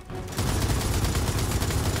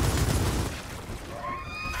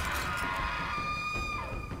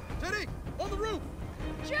 Teddy! On the roof!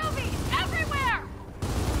 Juvie, everywhere!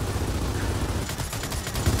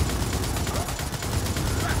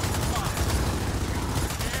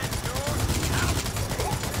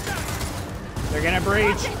 They're gonna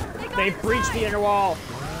breach. They breached the inner wall.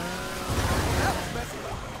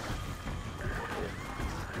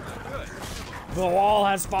 The wall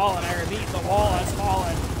has fallen. I repeat, the wall has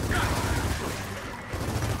fallen.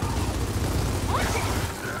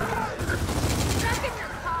 Back in your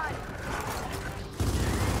pod.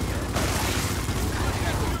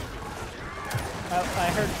 I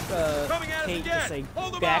heard Coming at us Kate again. just say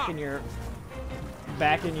Hold 'em back off." in your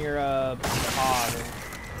pod.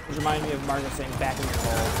 Which reminded me of Margaret saying back in your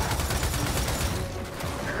hole.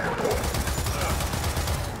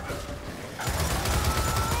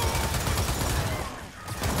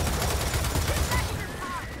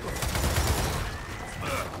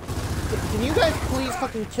 Can you guys please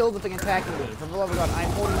fucking kill the thing attacking me? For the love of God, I'm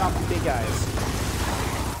holding off the big guys.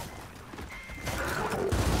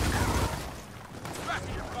 Back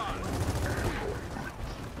in your pod.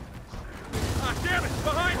 Ah, damn it!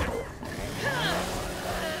 Behind us!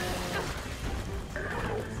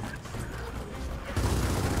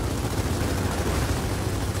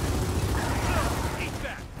 Eat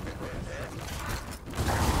that.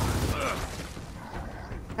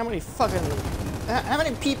 How many fucking... How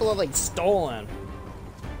many people have, like, stolen?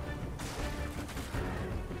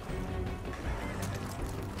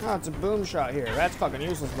 Oh, it's a boom shot here. That's fucking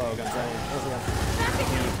useless, Logan. So, Back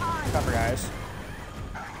in your pod. cover, guys.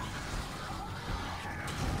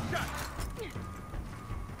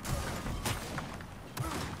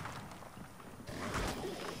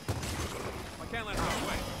 I can't let her go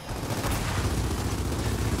away.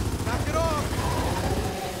 Knock it off!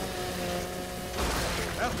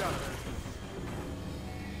 That's got it.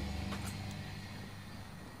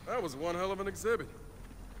 That was one hell of an exhibit.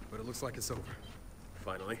 But it looks like it's over.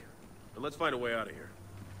 Finally. And let's find a way out of here.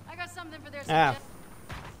 I got something for their Ah.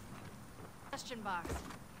 suggestion box.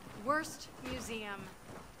 Worst museum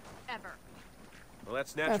ever. Well, that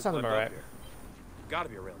snatcher That sounds climbed about up right. here. Gotta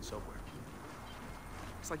be around somewhere.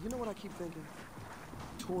 It's like, you know what I keep thinking?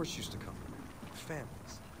 Tourists used to come.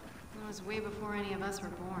 Families. That was way before any of us were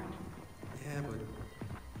born. Yeah, but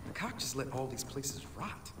the cock just let all these places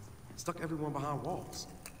rot. Stuck everyone behind walls.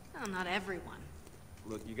 Well, not everyone.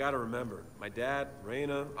 Look, you gotta remember, my dad,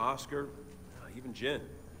 Raina, Oscar, even Jin,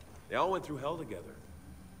 they all went through hell together.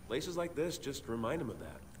 Places like this just remind them of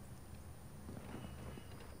that.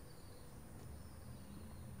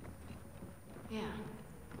 Yeah.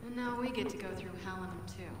 And now we get to go through hell in them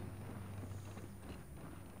too.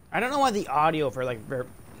 I don't know why the audio for, like,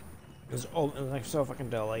 is like so fucking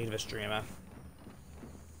delayed of a streamer.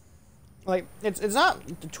 Like, it's not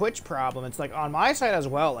the Twitch problem. It's, like, on my side as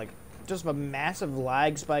well. Like, just a massive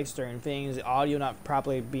lag spikes during things, the audio not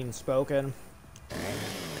properly being spoken.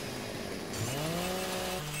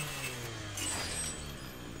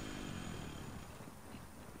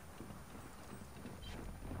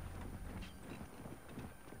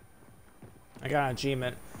 I got an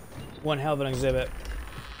achievement. One hell of an exhibit.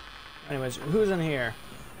 Anyways, who's in here?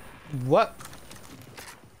 What?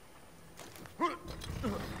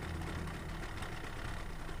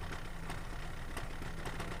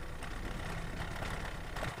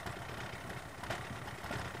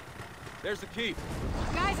 There's the key.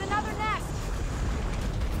 Guys, another nest!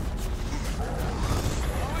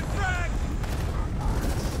 On frag!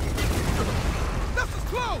 This is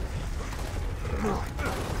close!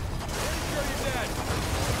 Show your dad.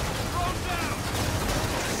 Throw down!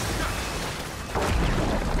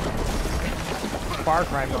 Far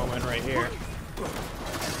Cry moment right here.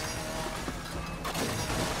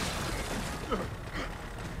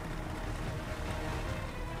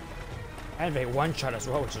 I have a one-shot as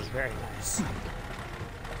well, which is very nice.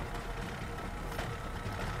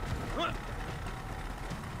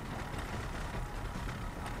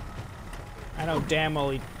 I know damn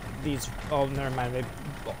well these... Oh, never mind.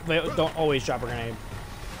 They don't always drop a grenade.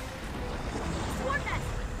 Swarm nest!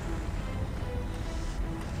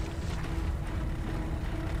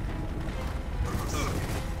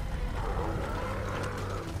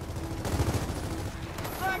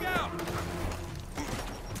 Frag out!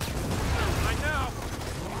 Right now!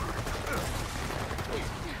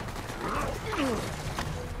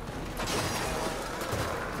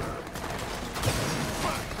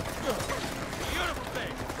 Beautiful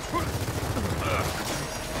thing!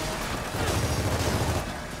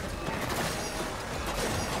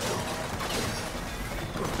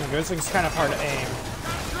 This thing's kind of hard to aim.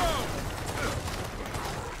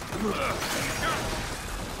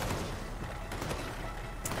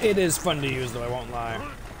 It is fun to use, though, I won't lie.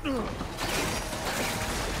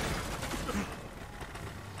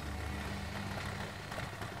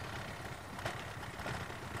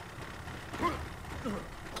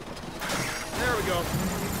 There we go.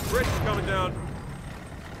 Bridge is coming down.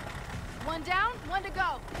 One down, one to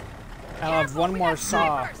go. I'll have one We more got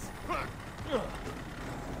saw. snipers.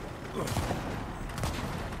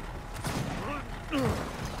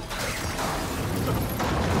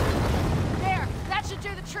 There, that should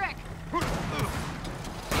do the trick.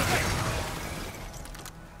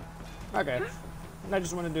 Okay. I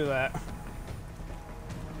just want to do that.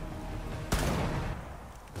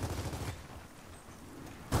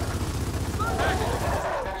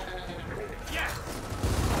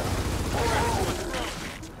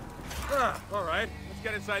 All right, let's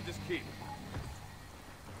get inside this keep.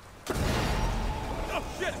 Oh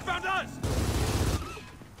shit, it found us!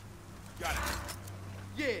 Got it.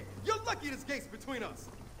 Yeah, you're lucky this gate's between us.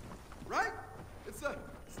 Right? It's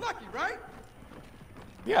lucky, right?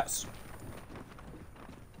 Yes.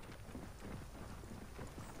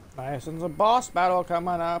 Nice, and the boss battle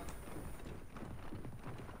coming up.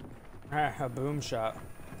 Ah, a boom shot.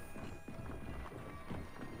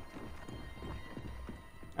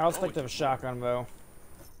 I'll stick to the shotgun though.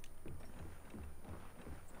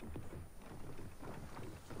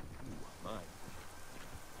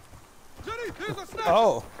 Jenny, there's a snatcher!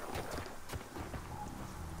 Oh,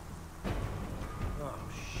 Oh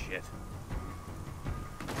shit.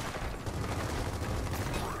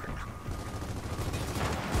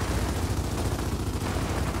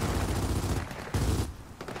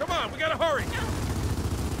 Come on, we gotta hurry!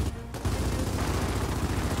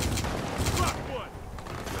 Fuck one!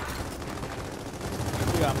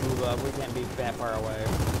 we gotta move up. We can't be that far away.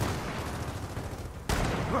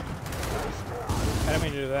 I didn't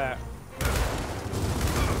mean to do that.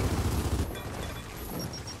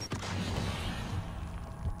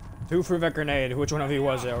 Who threw that grenade? Which one of you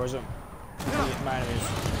was it? Or was it my enemies?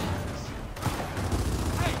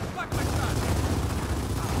 Hey, block my shot!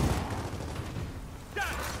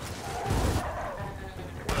 Got it!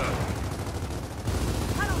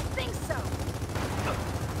 I don't think so.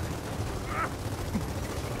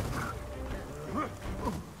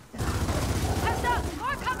 Heads up,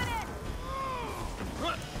 more coming in.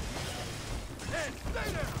 Hey, stay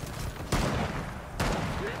there!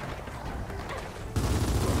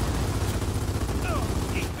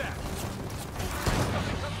 Eat that!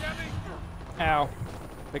 Come get me! Ow.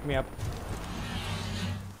 Pick me up.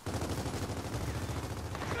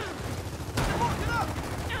 Come on, get up!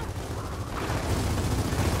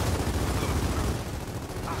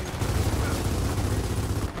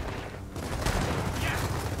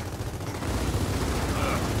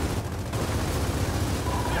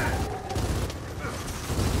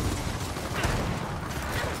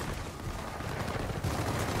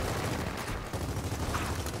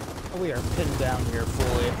 We are pinned down here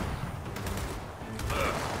fully.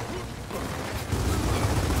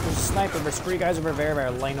 There's a sniper. There's three guys over there that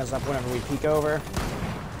are laying us up whenever we peek over.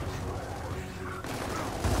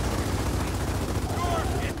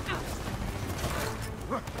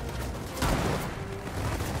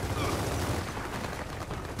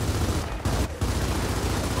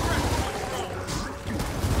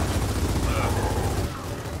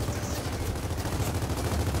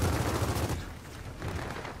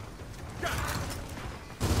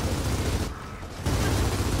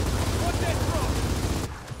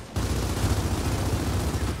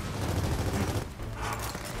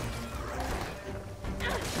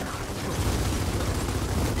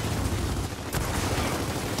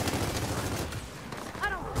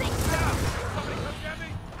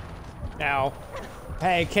 Ow.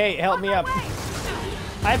 Hey, Kate, help me up.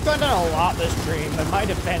 I've done a lot this stream, but in my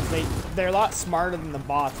defense, they're a lot smarter than the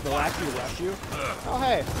bots. They'll actually rush you. Oh,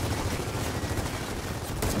 hey.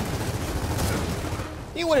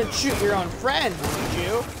 You wouldn't shoot your own friend, would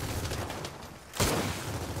you?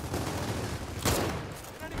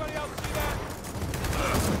 Anybody else see that?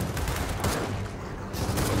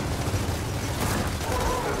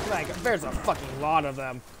 Like, there's a fucking lot of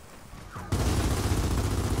them.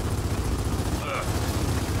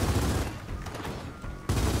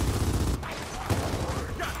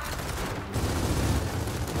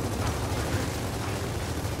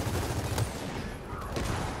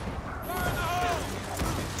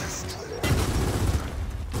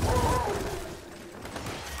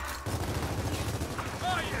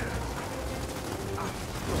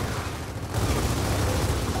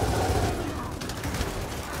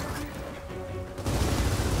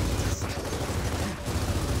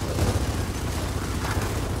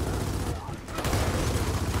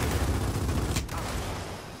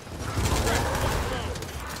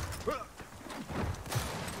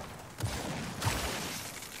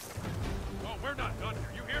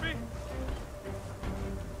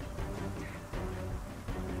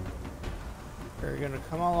 You're gonna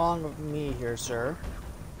come along with me here, sir.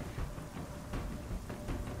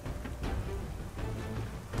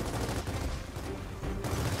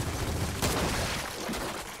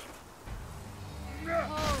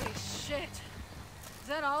 Holy shit. Is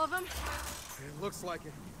that all of them? It looks like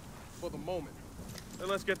it. For the moment. Then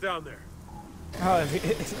let's get down there. Oh,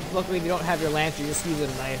 luckily if you don't have your lantern, you just use a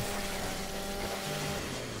knife.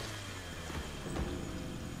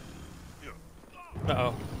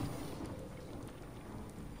 Uh-oh.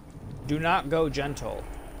 Do not go gentle.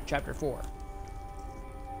 Chapter 4.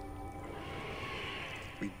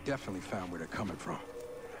 We definitely found where they're coming from.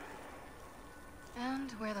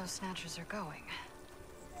 And where those snatchers are going.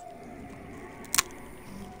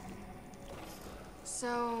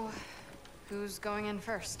 So, who's going in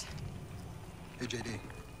first? Hey, JD.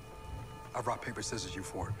 I've rock, paper, scissors you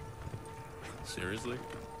for it. Seriously?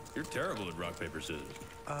 You're terrible at rock, paper, scissors.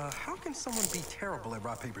 How can someone be terrible at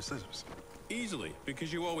rock, paper, scissors? Easily,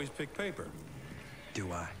 because you always pick paper.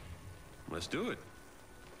 Do I? Let's do it.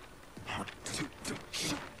 Damn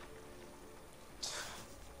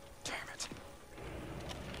it.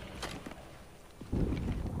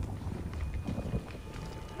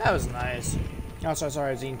 That was nice. Also, sorry,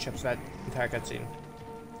 I was eating chips that entire cutscene.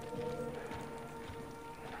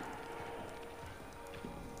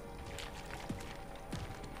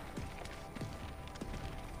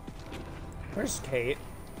 Where's Kate?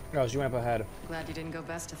 Oh, she went up ahead. Glad you didn't go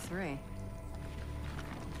best of 3.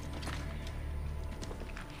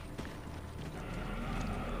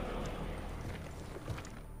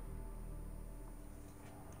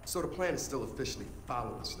 So the plan is still officially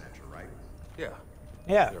follow the Snatcher, right? Yeah.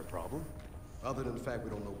 Yeah. Is there a problem? Other than the fact we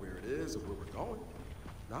don't know where it is or where we're going.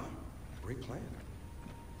 Nah, great plan.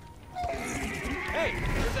 Hey,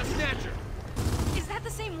 there's a snatcher! Is that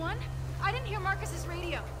the same one? I didn't hear Marcus's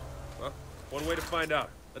radio. Well, one way to find out.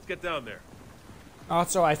 Let's get down there.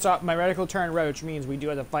 Also, I saw my reticle turned red, which means we do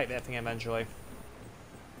have to fight that thing eventually.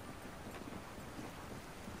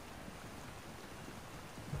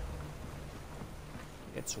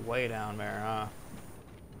 It's way down there, huh?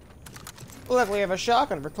 Look, we have a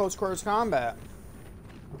shotgun for close quarters combat.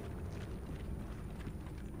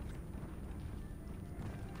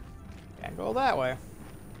 Can't go that way.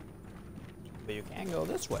 But you can go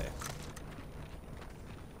this way.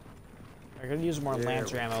 I could use more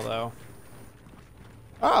Lancer ammo, though.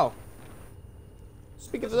 Oh!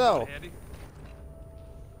 Speak of though. Handy?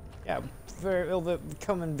 Yeah, it'll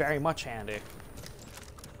come in very much handy.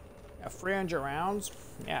 Yeah, 300 rounds?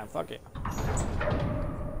 Yeah, fuck it.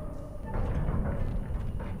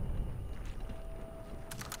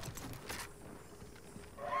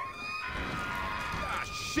 Ah,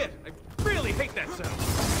 shit! I really hate that sound!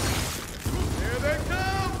 Here they come!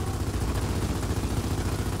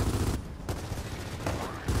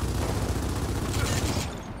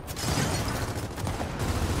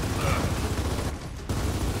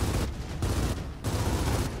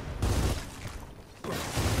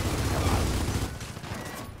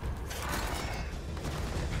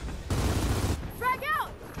 Frag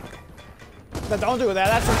out! No, don't do that,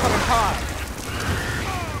 that's a fucking car.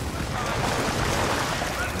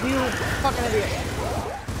 You fucking idiot.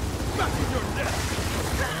 That's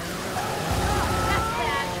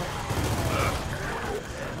bad.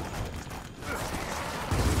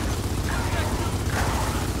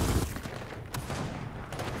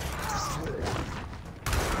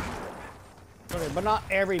 Okay, but not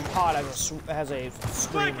every pod has a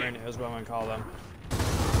screamer in it, is what I'm gonna call them.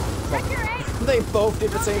 They both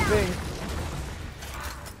did the same thing.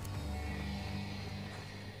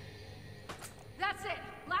 That's it.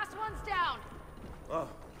 Last one's down. Oh,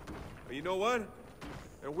 you know what?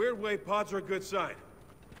 In a weird way, pods are a good sign.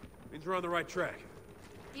 Means we're on the right track.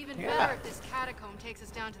 Even better if this catacomb takes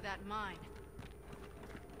us down to that mine.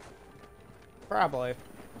 Probably.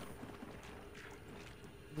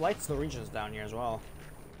 Lights the regions down here as well.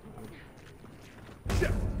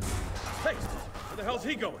 Shit! Hey, where the hell's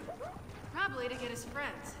he going? Probably to get his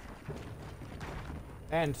friends.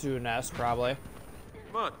 And to a nest, probably.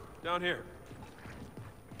 Come on, down here.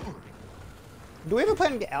 Do we have a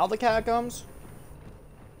plan to get out of the catacombs?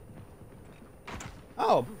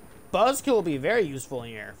 Oh, Buzzkill will be very useful in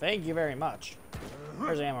here. Thank you very much.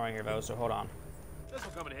 There's ammo right here, though, so hold on. This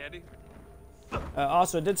will come in handy.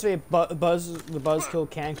 Also, it did say the Buzzkill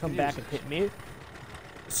can come back and hit me.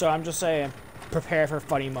 So I'm just saying, prepare for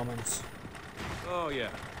funny moments. Oh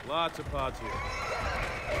yeah, lots of pods here.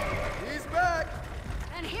 He's back!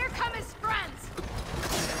 And here come his friends!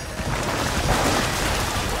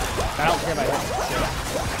 I don't care about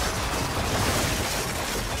that.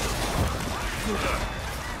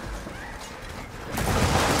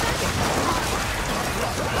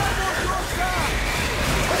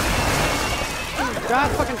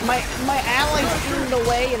 God, fucking, my allies threw it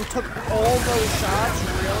away and took all those shots,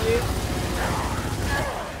 really?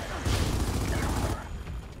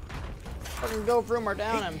 Fucking go Vroom or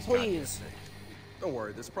down him, please. Don't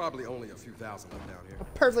worry, there's probably only a few thousand up down here. A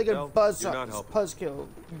perfectly good No, you're not helping. Buzzkill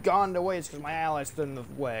gone to waste because my allies stood in the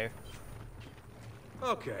way.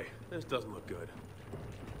 Okay, this doesn't look good.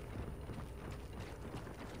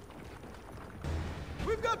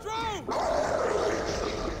 We've got drones!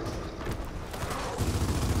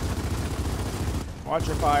 Watch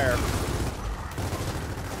your fire.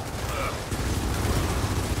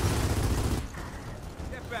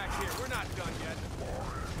 Get back here, we're not done yet.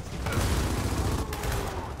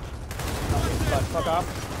 But fuck off.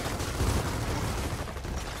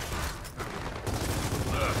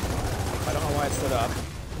 I don't know why it stood up.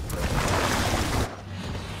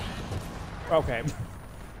 Okay.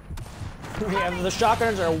 Yeah, the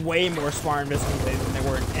shotgunners are way more smart in this game than they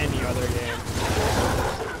were in any other game.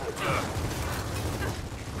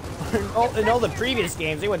 In all the previous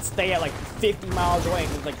games, they would stay at like 50 miles away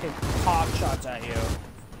and like hit pop shots at you.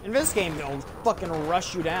 In this game, they'll fucking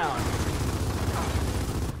rush you down.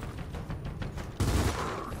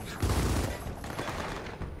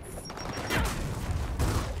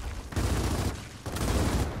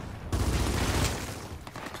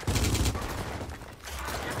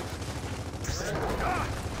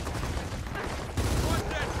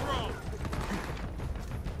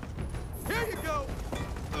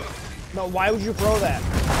 No, why would you throw that?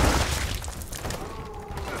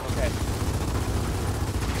 Okay.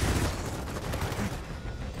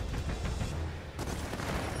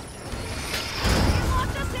 You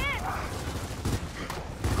locked us in!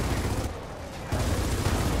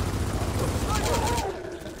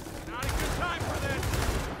 Not a good time for this!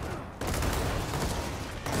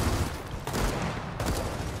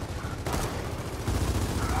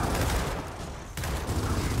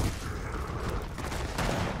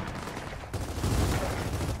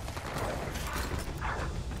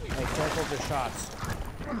 Careful with your shots.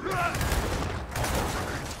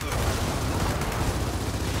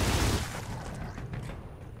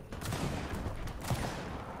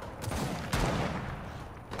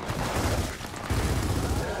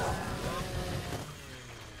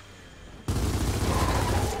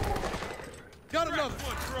 Got another!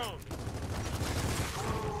 One drone!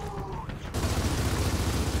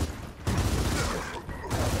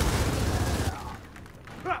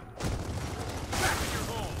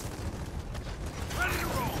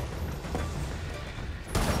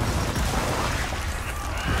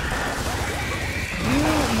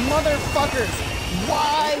 Motherfuckers!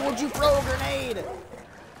 Why would you throw a grenade?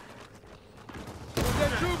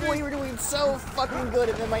 Well, you were doing so fucking good,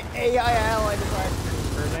 and then my AI ally decided to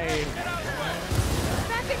use a grenade.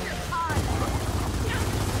 Back in your pod!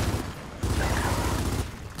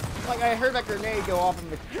 Like, I heard that grenade go off,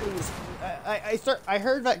 and please, I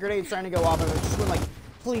heard that grenade starting to go off, and I just went like,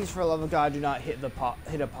 please, for the love of God, do not hit a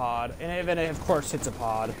pod, and then it, of course, hits a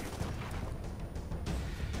pod.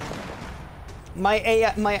 My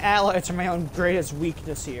allies are my own greatest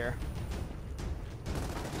weakness here.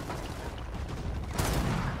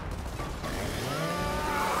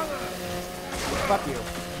 Fuck you.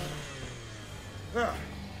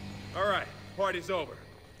 All right, party's over.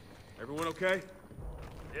 Everyone okay?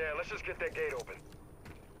 Yeah, let's just get that gate open.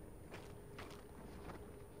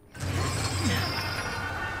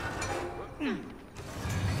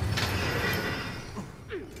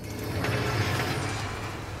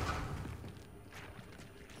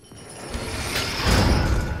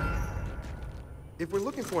 If we're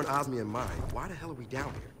looking for an Osmian mine, why the hell are we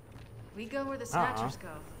down here? We go where the Snatchers go.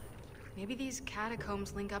 Maybe these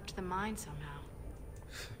catacombs link up to the mine somehow.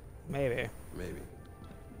 Maybe. Maybe.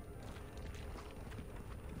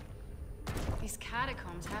 These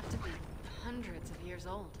catacombs have to be hundreds of years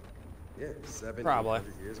old. Yeah, 700 Probably.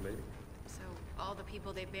 years maybe. So all the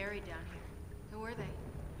people they buried down here, who were they?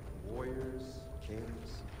 Warriors,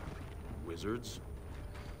 kings. Wizards?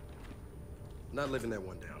 Not living that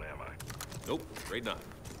one down, am I? Nope, afraid not.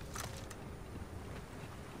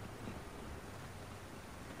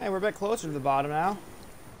 Hey, we're a bit closer to the bottom now.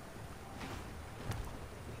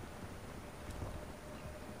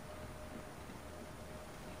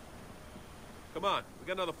 Come on, we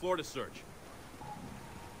got another floor to search.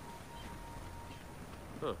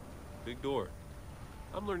 Huh, big door.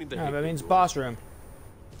 I'm learning to hate That big means doors. boss room.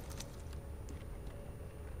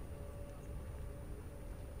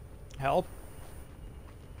 Help.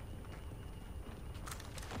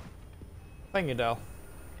 Thank you, Del.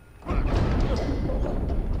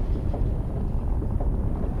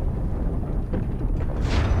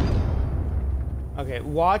 Okay,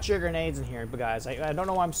 watch your grenades in here, guys. I don't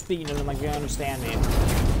know why I'm speaking to them like you understand me.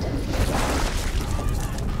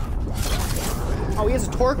 Oh, he has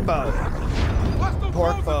a torque bow.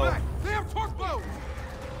 Torque bow. They have torque bows!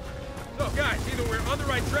 So guys, either we're on the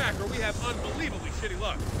right track or we have unbelievably shitty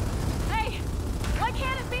luck. Hey! Why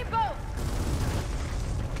can't it be both?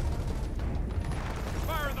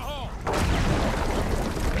 Fire in the hall!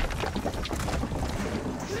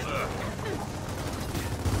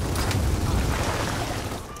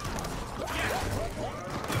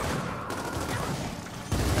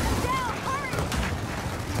 Down! Hurry!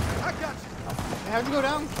 I got you! How'd you go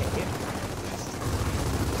down?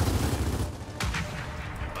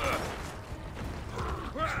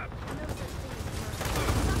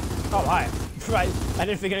 Oh, hi. Right. I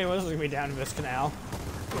didn't think anyone else was gonna be down in this canal.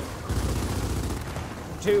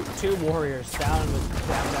 Two warriors down in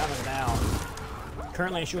the down.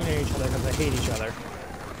 Currently shooting at each other because they hate each other.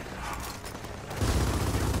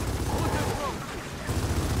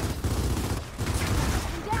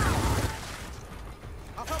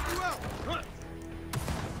 I'll help you out!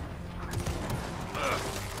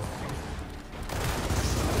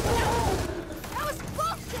 That was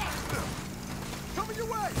bullshit! Coming your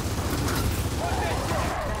way!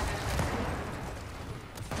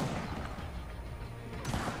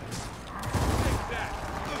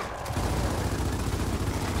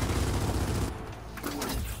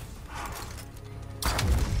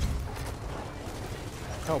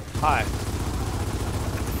 Oh, hi.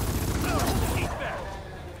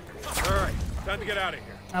 All right, time to get out of here.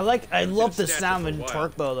 I love the snatch sound it of for a while.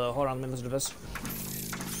 torque bow though. Hold on, let me listen to this.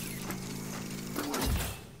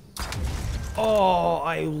 Oh,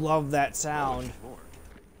 I love that sound.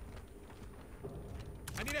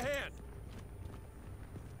 I need a hand.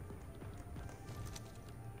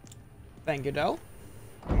 Thank you, Del.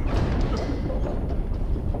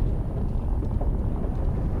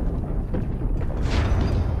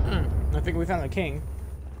 I think we found the king.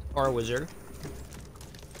 Or a wizard.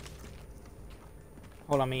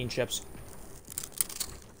 Hold on, me and chips.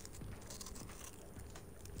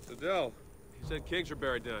 Adele, he said kings are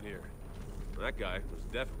buried down here. Well, that guy was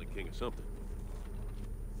definitely king of something.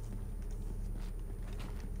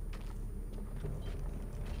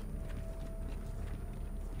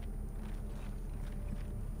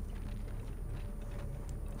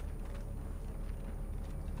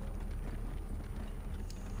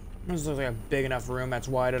 This looks like a big enough room that's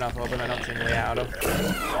wide enough open I don't see any way out of.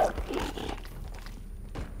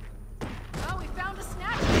 Oh, we found a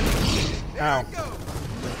snatcher! Oh,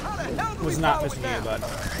 How the hell do was we not follow missing it you, now? bud.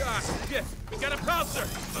 God, shit, we got a pouncer.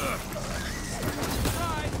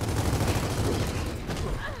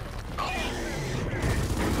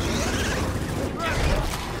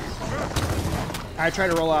 I tried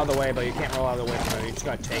to roll out of the way, but you can't roll out of the way from it. You just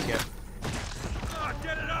gotta take it.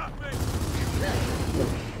 Get it off me.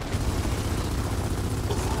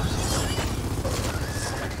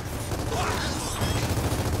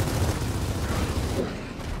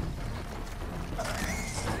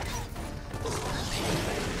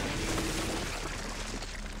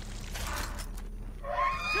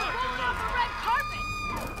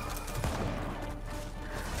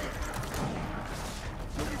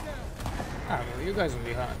 Oh, well, you guys will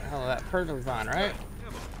be hell of that perfectly fine, right?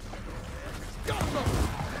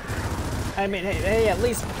 I mean, hey, at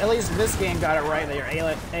least this game got it right that your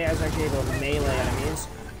AI is actually able to melee enemies.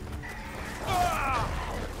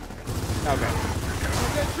 Okay.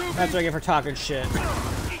 That's what I get for talking shit.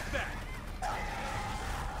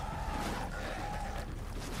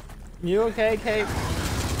 You okay, Kate?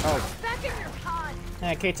 Oh, Back in your pod!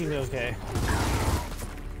 Yeah, KT's okay.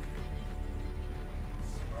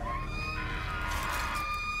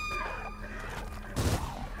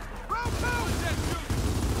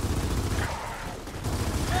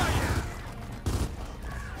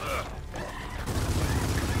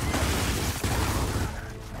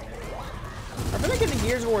 Are we getting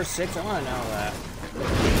Gears of War 6? I want to know that.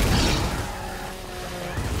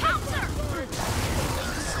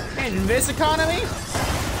 In this economy?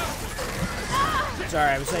 Sorry,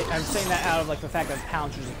 I'm saying that out of like the fact that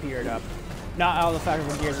Pouncers appeared up, not out of the fact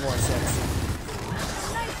of Gears of War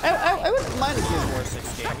 6. I wouldn't mind a Gears of War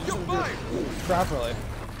 6 game. You just do it properly.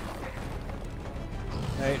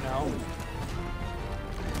 Wait, no.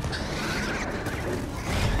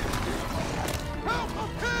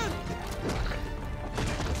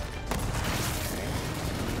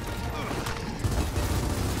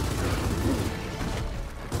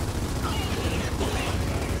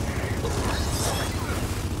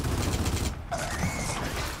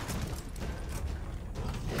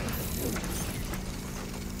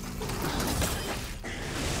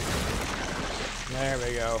 There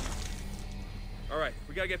we go. All right,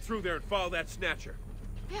 we gotta get through there and follow that snatcher.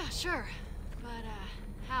 Yeah, sure. But,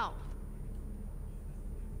 how?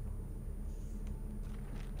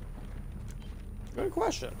 Good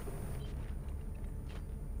question.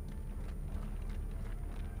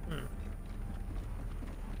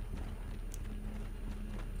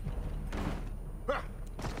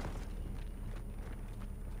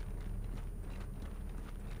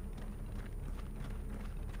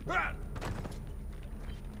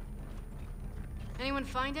 Anyone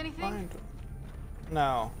find anything?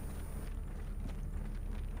 No.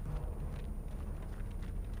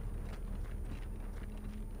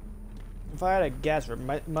 If I had a guess, there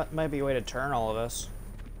might be a way to turn all of this.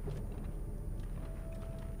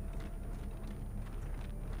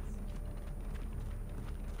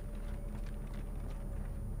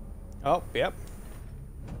 Oh, yep.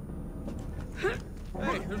 Hey,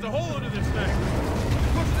 there's a hole under this thing.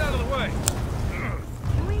 Push it out of the way.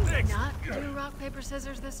 Can we not do rock, paper,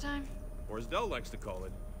 scissors this time? Or as Dell likes to call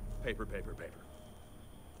it, paper, paper, paper.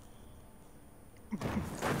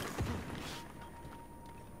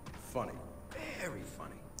 Funny. Very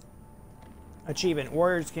funny. Achievement: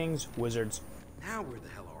 Warriors, Kings, Wizards. Now where the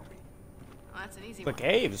hell are we? Well, that's an easy The one.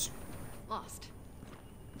 caves. Lost.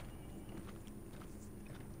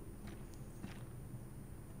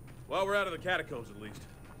 Well, we're out of the catacombs at least.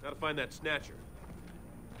 Gotta find that snatcher.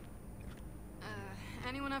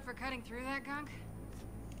 Anyone up for cutting through that gunk?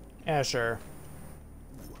 Yeah, sure.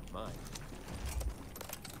 Mine.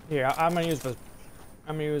 Here, I'm gonna use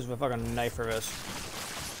the fucking knife for this.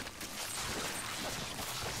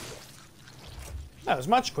 That was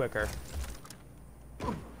much quicker.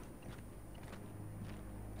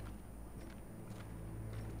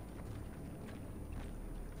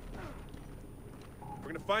 We're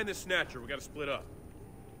gonna find this snatcher. We gotta split up.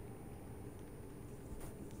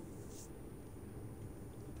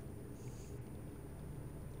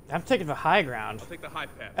 I'm taking the high ground. I'll take the high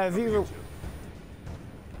path. Have Cover you- you two.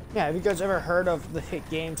 Yeah, have you guys ever heard of the hit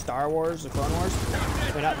game Star Wars: The Clone Wars?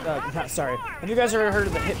 I mean, not sorry. Have you guys ever heard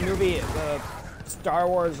of the hit movie Star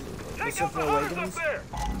Wars: The Sith Awakens? I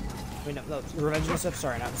mean, no, The Revenge of the Sith.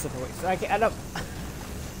 Sorry, not The Sith Awakens. I don't.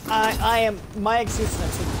 I am. My excuse is I'm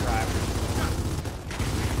super deprived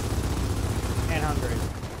and hungry,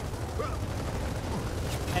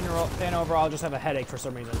 and overall, I just have a headache for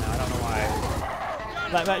some reason now. I don't know why.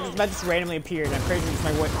 That just randomly appeared. I'm pretty sure it's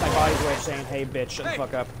my body's way of saying, "Hey, bitch, shut the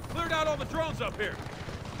fuck up." Cleared out all the drones up here.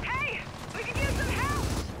 Hey, we can use some help.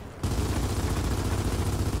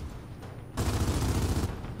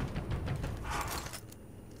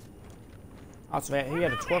 Also, he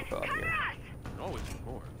had a torque bow up here. Always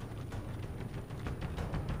more.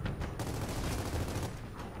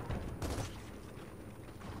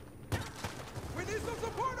 We need some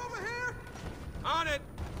support over here! On it.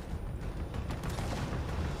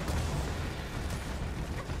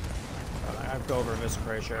 I'd go over this, I'm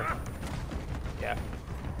pretty sure. Yeah.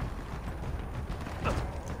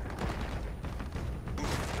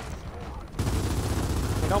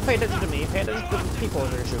 Hey, don't pay attention to me. Pay attention to the people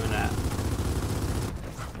that are doing that.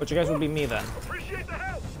 Which you guys would be me then. Appreciate the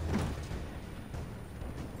help.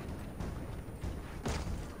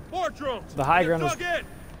 More drones. The high ground is Dug in.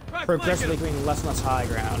 Try progressively flanking becoming less and less high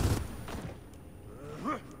ground.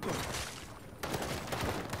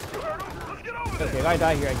 Let's get over Okay, if I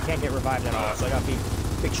die here, I can't get revived at all, so I gotta be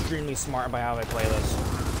extremely smart by how I play this.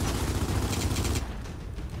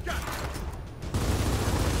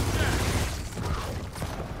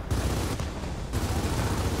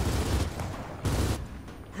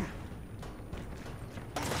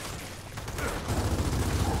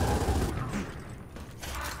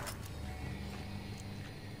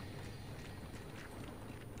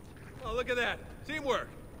 look at that. Teamwork.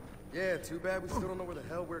 Yeah, too bad we still don't know where the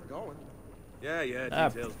hell we're going. Yeah, Ah.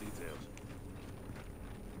 details.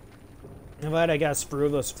 I'm glad I got through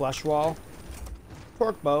this flesh wall.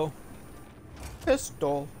 Torque bow.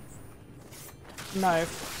 Pistol.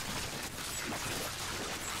 Knife.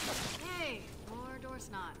 Hey, more door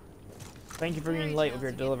snot. Thank you for being Fairy late with tales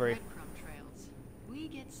your get delivery. breadcrumb trails. We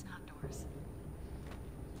get snot doors.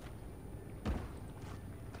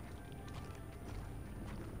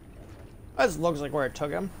 This looks like where it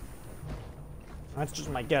took him. That's just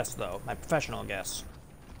my guess, though. My professional guess.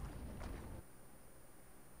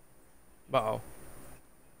 Uh-oh.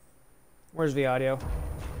 Where's the audio?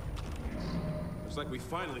 Looks like we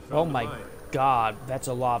finally found Oh the my mine. god, that's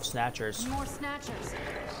a lot of snatchers. More snatchers.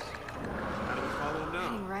 How do we follow them now?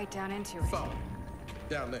 Heading right down into it. Phone.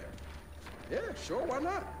 Down there. Yeah, sure, why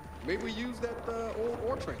not? Maybe we use that old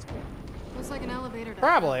ore transport. Looks like an elevator.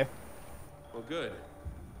 Probably. Well, good.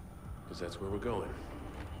 Because that's where we're going.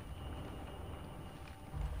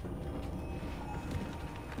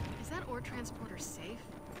 Is that ore transporter safe?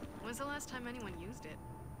 When's the last time anyone used it?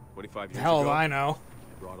 25 years Hell if ago. I know.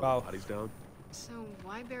 They brought all Well. the bodies down. So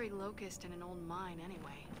why bury Locust in an old mine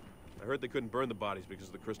anyway? I heard they couldn't burn the bodies because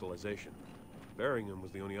of the crystallization. Burying them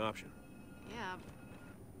was the only option. Yeah.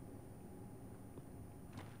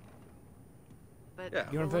 But Yeah.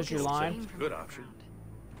 You wanna finish your Locust line? came from Good underground. option.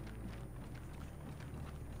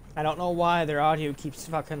 I don't know why their audio keeps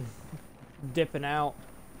fucking dipping out.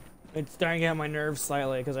 It's starting to get on my nerves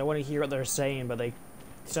slightly because I want to hear what they're saying, but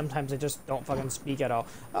sometimes they just don't fucking speak at all.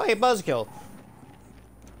 Oh, hey, buzzkill.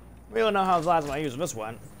 We don't know how the last time I used this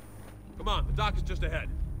went. Come on, the dock is just ahead.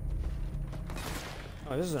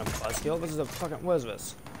 Oh, this isn't a buzzkill. This is a fucking. What is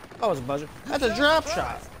this? Oh, it's a buzzer. That's a drop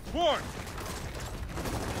shot. Warren!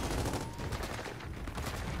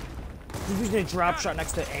 Using a drop shot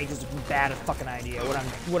next to eggs is a bad fucking idea.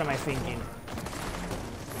 What am I thinking?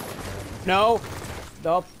 No.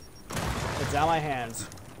 Nope. It's out of my hands.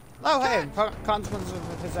 Oh, hey, consequences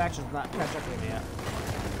of his actions not catch up with me yet.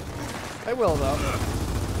 They will, though.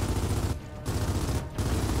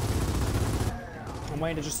 I'm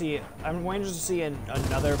waiting to just see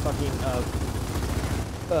another fucking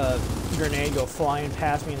grenade go flying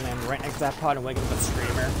past me and land right next to that pod and wake up a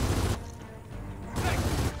screamer.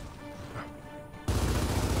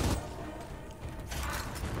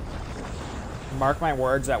 Mark my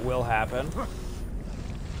words, that will happen.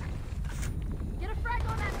 Get a frag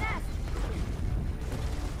on that nest.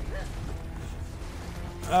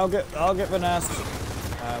 I'll get the nest.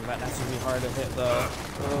 That nest will be hard to hit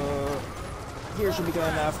though. Here should be good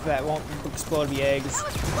enough that won't explode the eggs.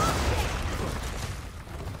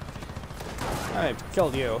 Alright,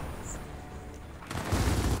 killed you.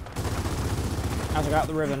 As I got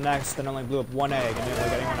the river next, and only blew up one egg and didn't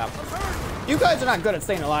wake anyone up. You guys are not good at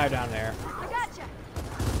staying alive down there. I gotcha.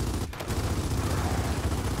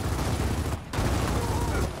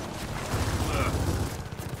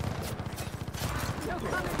 No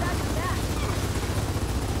coming back from that.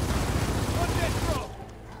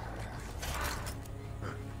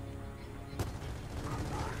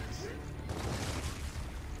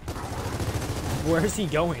 Where's he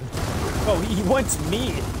going? Oh, he wants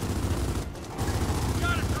me.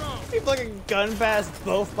 He fucking gun past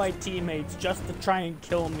both my teammates just to try and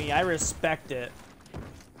kill me. I respect it.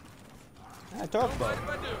 I talk about.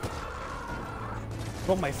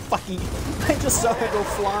 Oh my fucking! I just saw it go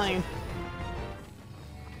flying.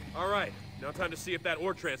 All right, now time to see if that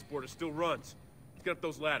ore transporter still runs. Let's get up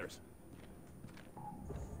those ladders.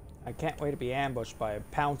 I can't wait to be ambushed by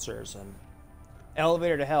pouncers and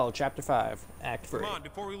Elevator to Hell, Chapter 5, Act 3. Come on,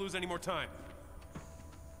 before we lose any more time.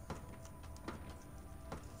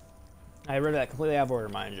 I read that completely out of order,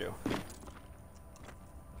 mind you.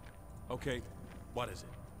 Okay, what is it?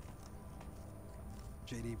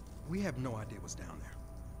 JD, we have no idea what's down there.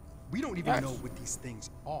 We don't even Yes. know what these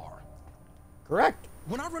things are. Correct.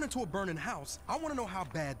 When I run into a burning house, I want to know how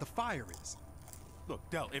bad the fire is. Look,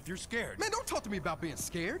 Del, if you're scared... Man, don't talk to me about being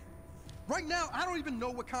scared. Right now, I don't even know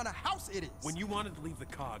what kind of house it is. When you wanted to leave the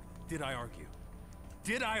COG, did I argue?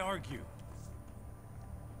 Did I argue?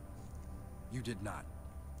 You did not.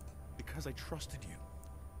 Because I trusted you.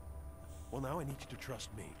 Well, now I need you to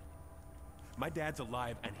trust me. My dad's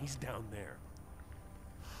alive, and he's down there.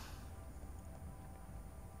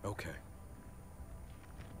 Okay.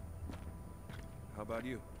 How about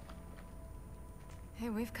you? Hey,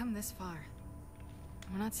 we've come this far.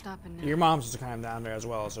 We're not stopping now. Your mom's just kind of down there as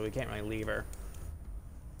well, so we can't really leave her.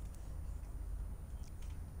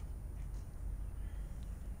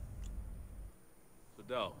 So,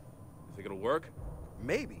 Del, you think it'll work?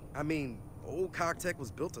 Maybe. I mean, old Cogtech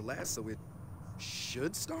was built to last, so it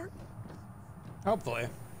should start. Hopefully.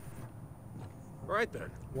 All right then.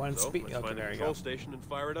 One so, speed. let's Okay, find the there you control go. station and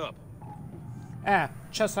fire it up. Ah,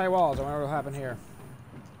 chest high walls. I wonder what'll happen here.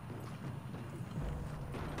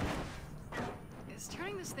 Is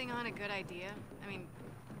turning this thing on a good idea? I mean,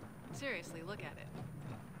 seriously, look at it.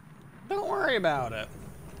 Don't worry about it.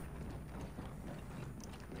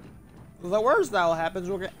 The worst that'll happen is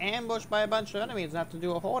we'll get ambushed by a bunch of enemies and have to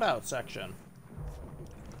do a holdout section.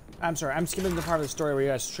 I'm sorry, I'm skipping the part of the story where you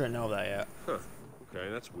guys shouldn't know that yet. Huh.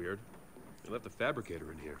 Okay, that's weird. They left the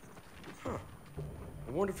fabricator in here. Huh.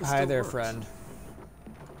 I wonder if it Hi still there, works. friend.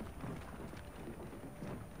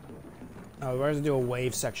 Oh, we're going to do a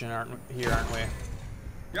wave section aren't we?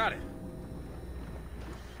 Got it.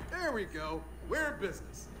 There we go. We're in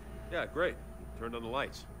business. Yeah, great. Turned on the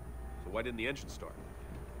lights. So why didn't the engine start?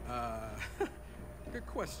 Good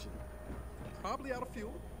question. Probably out of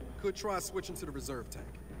fuel. Could try switching to the reserve tank.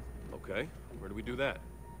 Okay, where do we do that?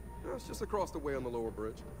 It's just across the way on the lower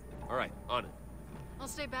bridge. All right, on it. I'll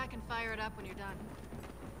stay back and fire it up when you're done.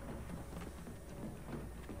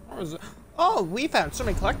 Where was it? Oh, we found so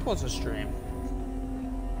many collectibles this stream.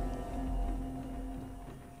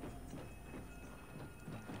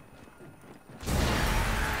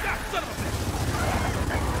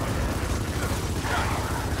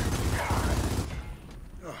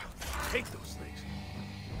 Hate those things.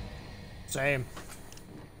 Same.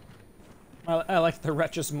 I like the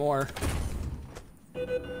wretches more.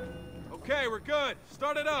 Okay, we're good.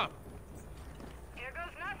 Start it up. Here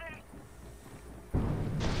goes nothing.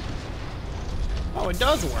 Oh, it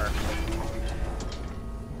does work.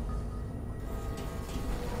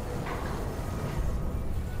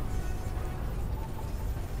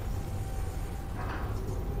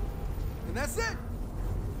 And that's it.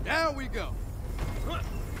 Down we go.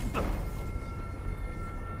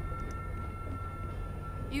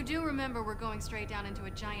 You do remember we're going straight down into a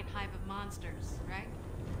giant hive of monsters, right?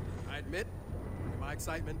 I admit, in my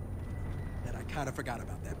excitement, that I kind of forgot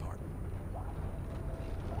about that part.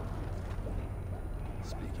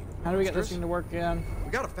 Speaking of How do we get this monsters, thing to work again? we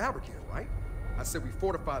got a fabricator, right? I said we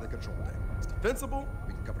fortify the control deck. It's defensible,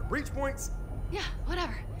 we can cover the breach points. Yeah,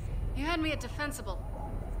 whatever. You had me at defensible.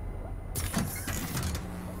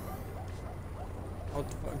 Oh,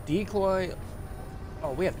 decoy.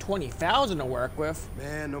 Oh, we have 20,000 to work with.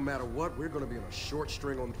 Man, no matter what, we're gonna be on a short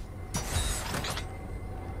string on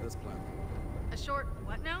this platform. A short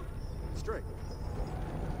what now? String.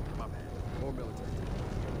 My bad. More military.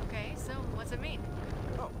 Okay, so what's it mean?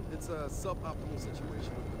 Oh, it's a suboptimal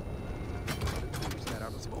situation. The tools at our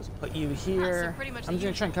disposal. Put you here. so pretty much I'm the just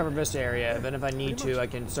gonna try and cover this area. Then if I need pretty to, much. I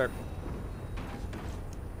can start.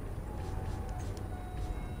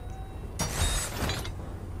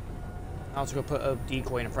 I'll also go put a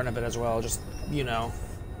decoy in front of it as well. Just, you know.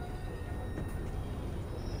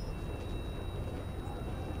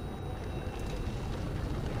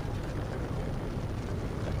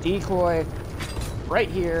 A decoy right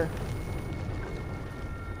here.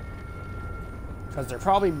 Because they're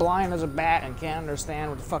probably blind as a bat and can't understand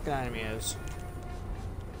what the fucking enemy is.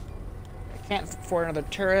 I can't afford another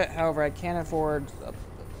turret, however I can afford a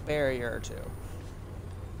barrier or two.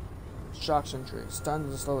 Shock sentry.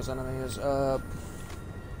 Stuns the slowest enemies. I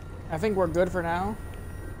think we're good for now.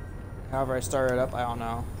 However I start it up, I don't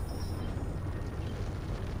know.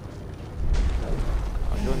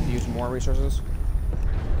 I'm going to use more resources.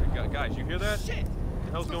 Hey, guys, you hear that? Shit! What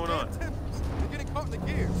the hell's Those going on? damn tempers. They're getting caught in the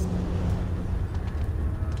gears.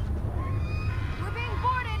 We're being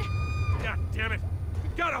boarded. God damn it! We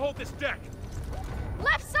gotta hold this deck.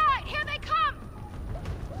 Left side. Here they come.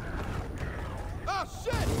 Oh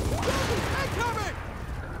shit! Zombies incoming!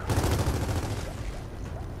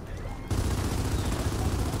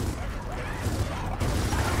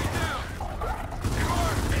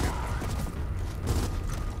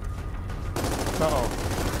 Uh-oh.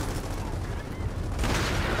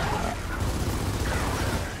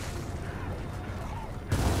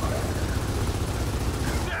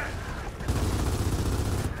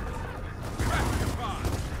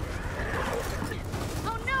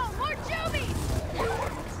 Oh no, more Jobies.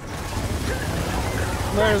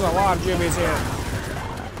 There's a lot of jimmies here.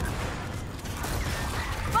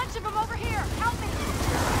 Bunch of them over here. Help me.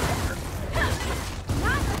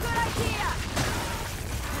 Not a good idea.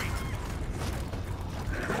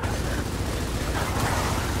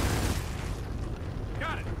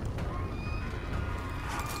 Got it.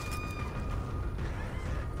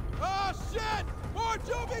 Oh shit! More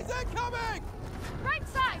zombies incoming! Right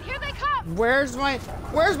side. Here they come. Where's my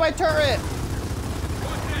turret?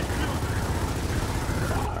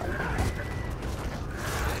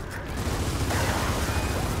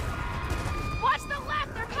 Watch the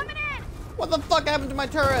left. They're coming in. What What the fuck happened to my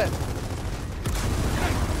turret?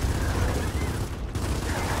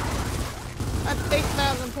 That's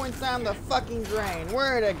 8,000 points down the fucking drain.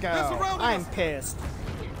 Where'd it go? I'm pissed.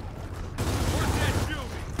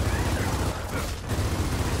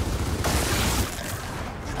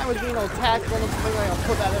 I was being all tactical and something like I'll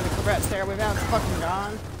put that in the Corvette stairway. Now it's fucking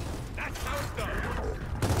gone. That's how it's done.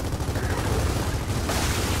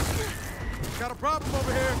 Got a problem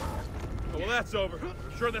over here. Oh, well, that's over.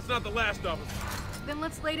 I'm sure that's not the last of them. Then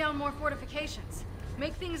let's lay down more fortifications.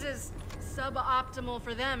 Make things as suboptimal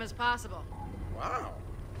for them as possible. Wow.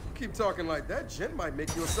 You keep talking like that, Jen might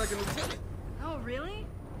make you a second lieutenant. Oh, really?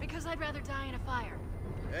 Because I'd rather die in a fire.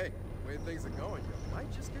 Hey, the way things are going, you might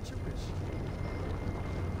just get your wish.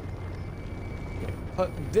 Put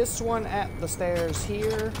this one at the stairs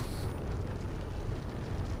here.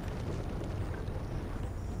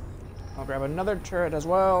 I'll grab another turret as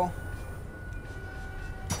well.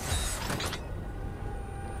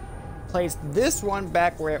 Place this one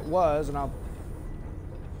back where it was, and I'll...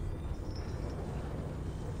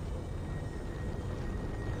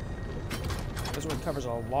 This one covers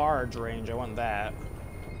a large range. I want that.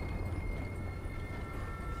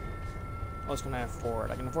 What else can I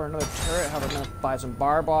afford? I can afford another turret. However, I'm going to buy some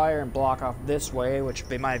barbed wire and block off this way, which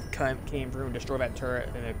they might have came through and destroyed that turret,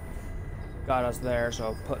 and it got us there. So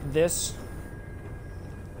I'll put this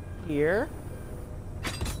here.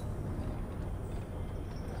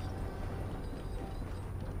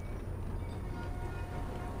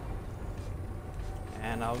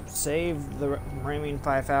 And I'll save the remaining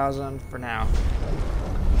 5,000 for now.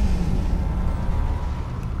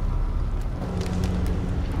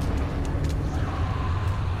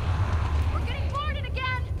 We're getting boarded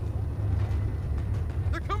again!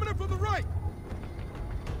 They're coming in from the right.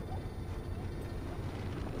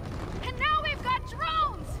 And now we've got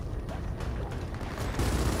drones!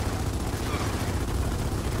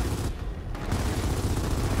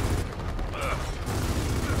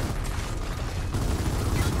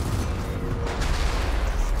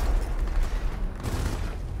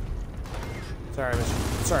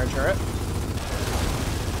 Sorry, turret.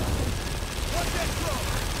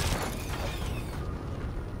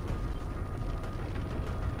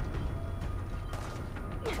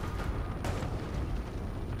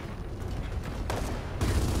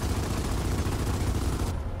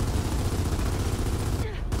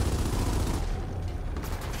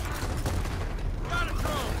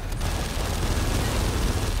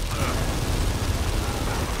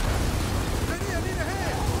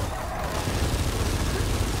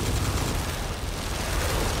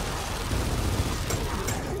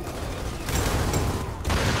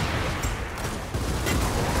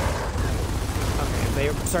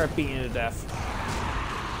 Start beating it to death.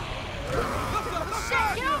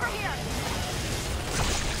 Shit, get over here!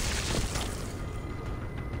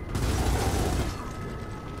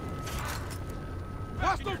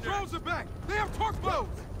 Hostile drones are back. They have torque bows.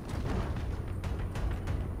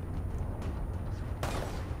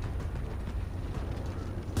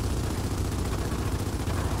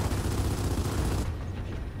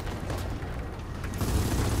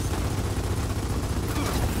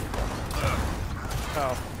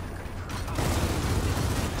 Oh.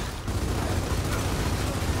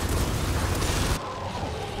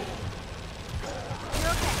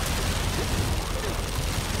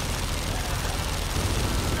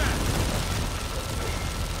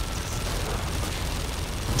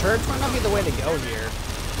 Turrets might not be the way to go here.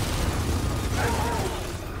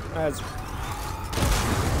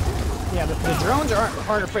 Yeah, the drones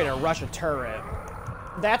aren't afraid to rush a turret.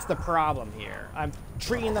 That's the problem here. I'm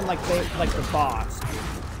treating them like the boss.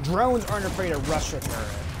 Drones aren't afraid to rush a turret.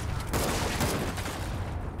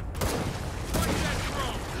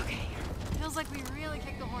 Okay. Feels like we really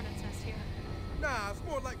kicked the hornet's nest here. Nah, it's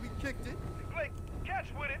more like we kicked it. Blake, catch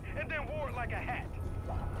with it and then wore it like a hat.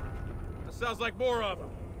 That sounds like more of them.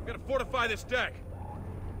 We gotta fortify this deck.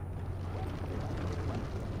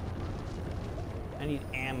 I need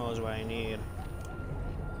ammo is what I need.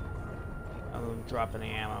 I'm dropping the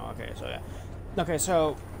ammo. Okay, so yeah. Okay,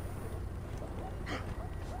 so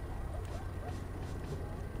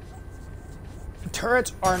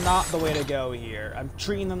turrets are not the way to go here. I'm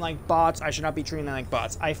treating them like bots. I should not be treating them like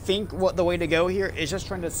bots. I think what the way to go here is just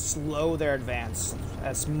trying to slow their advance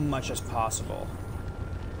as much as possible.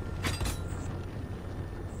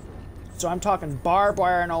 So I'm talking barbed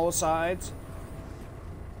wire on all sides.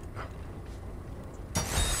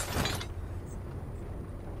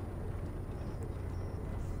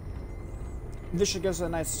 This should give us a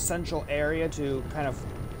nice central area to kind of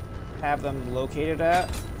have them located at.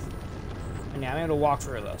 And yeah, I'm able to walk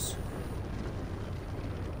through this.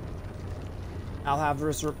 I'll have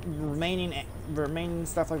this remaining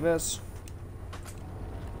stuff like this.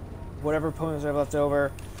 Whatever opponents I have left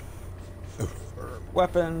over.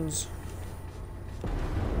 Weapons.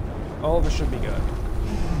 All of it should be good.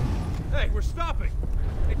 Hey, we're stopping!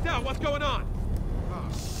 Hey, Del, what's going on? Oh,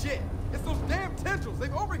 shit! It's those damn tendrils!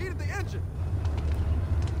 They've overheated the engine!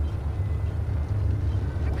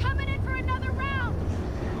 They're coming in for another round!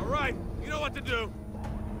 All right, you know what to do.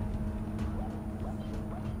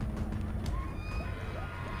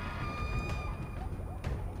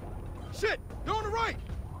 Shit! Go on the right!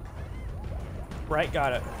 Right,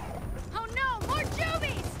 got it. Oh no, more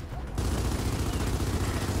Juvies!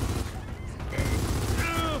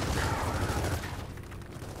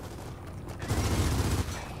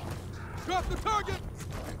 Drop the target!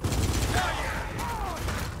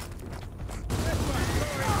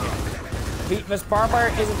 This barbed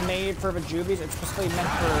wire isn't made for the Juvies, it's specifically meant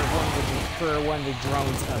for when the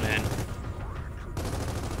drones come in.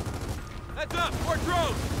 Heads up, more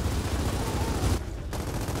drones!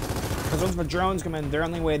 Because once the drones come in, the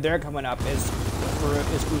only way they're coming up is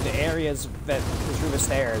through the areas that is through the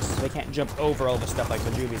stairs. So they can't jump over all the stuff like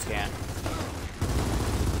the Juvies can.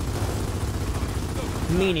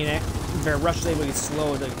 Meaning it, their rush is able to be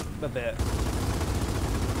slowed a bit.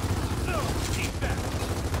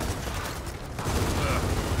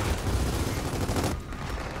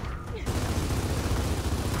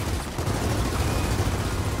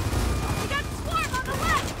 We got Swarm on the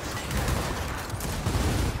left!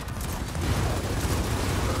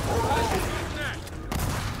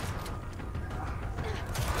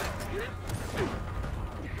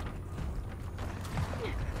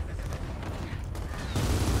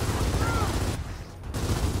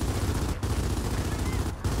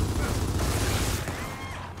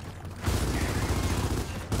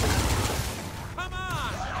 Come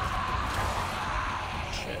on!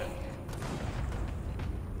 Shit.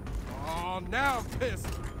 Oh, now I'm pissed!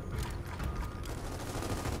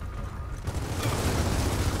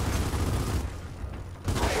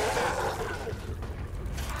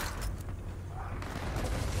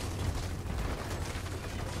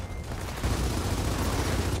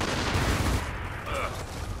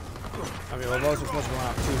 I mean, well, those are supposed to run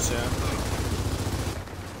off too soon.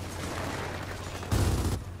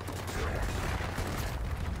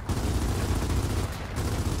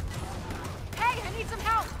 Hey, I need some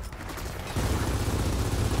help!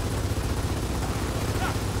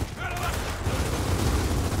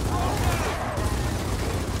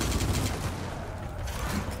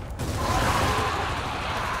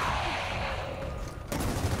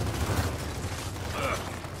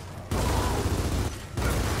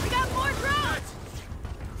 We got more drones!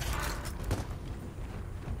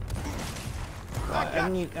 I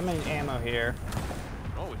need ammo here.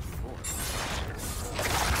 Always more.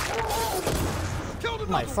 Killed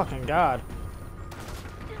My another! fucking god.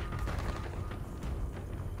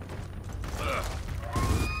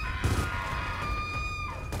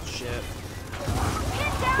 Shit.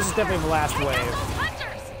 Get down This is here! definitely the last Take out wave. those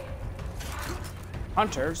hunters!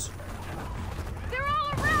 Hunters? They're all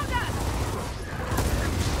around us!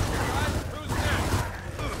 Who's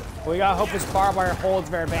next? We gotta hope this barbed wire holds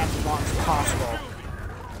their advantage as long as possible.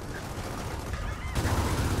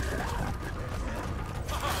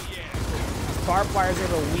 Barbed wire is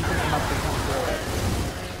able to weaken them up to come through it.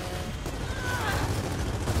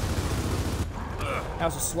 It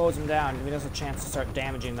also slows them down, giving us a chance to start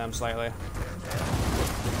damaging them slightly.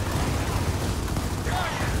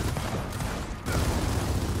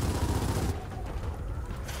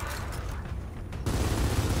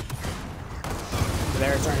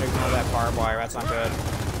 They're starting to ignore that barbed wire, that's not good.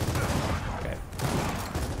 Okay.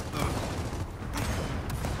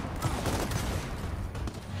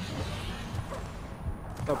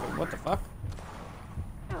 Okay, what the fuck?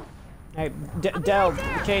 Hey, Del,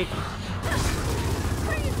 Kate.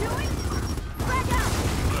 What are you doing? Frag out!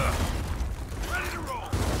 Ready to roll!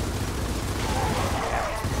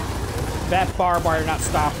 That barbed wire not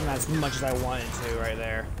stopping as much as I wanted to right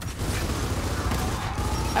there.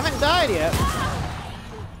 I haven't died yet.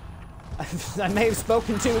 I may have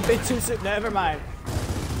spoken to a bit too soon. Never mind.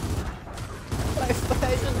 I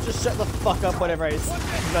should just shut the fuck up whenever I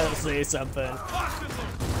about to say something.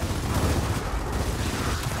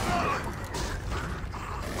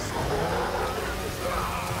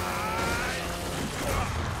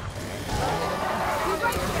 We're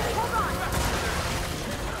right here, hold on!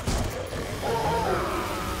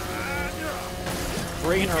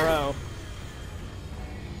 3 in a row.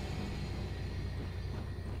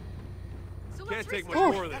 So Can't let's take much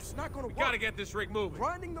restart. more of this. That's not gonna We work. gotta get this rig moving.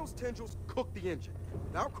 Grinding those tendrils cooked the engine.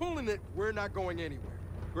 Without cooling it, we're not going anywhere.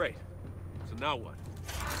 Great. So now what?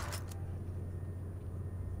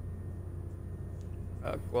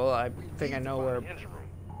 Well, I think I know where. Engine room.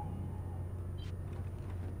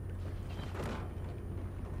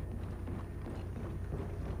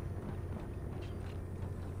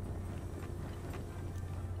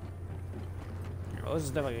 Well, this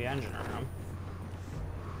is definitely the engine room.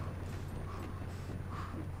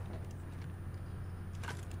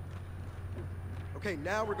 Okay,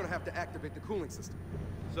 now we're gonna have to activate the cooling system.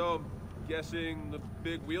 So, guessing the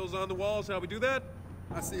big wheels on the walls, how we do that?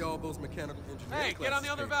 I see all those mechanical engineering Hey, get on the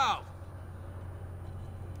other classes valve!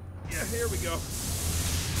 Yeah, here we go.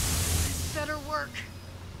 Better work.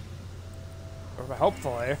 Or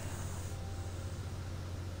hopefully.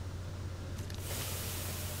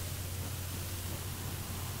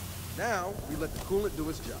 Now, we let the coolant do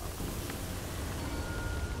its job.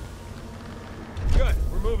 Good,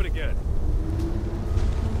 we're moving again.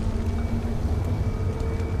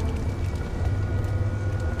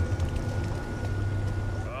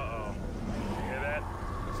 Uh-oh. You hear that?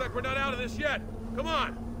 Looks like we're not out of this yet. Come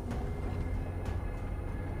on!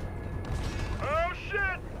 Oh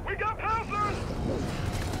shit! We got pouncers!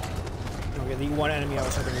 Okay, the one enemy I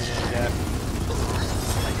was hoping we were gonna get.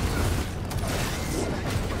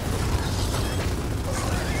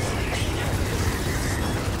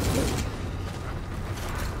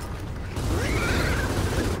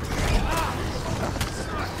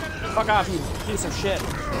 Fuck off, you piece of shit.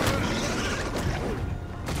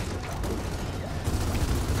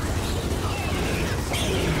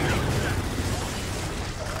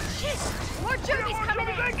 Shit! More Jovies coming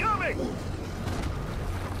in! Incoming!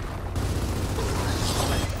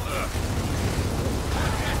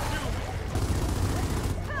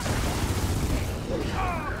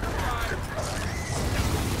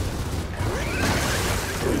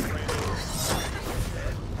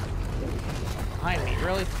 Behind me,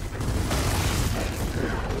 really?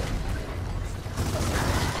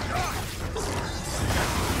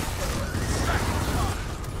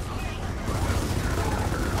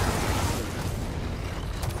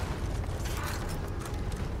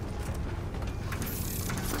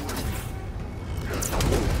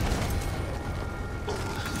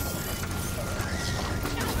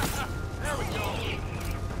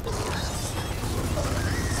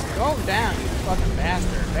 Go down, you fucking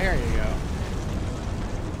bastard. There you go.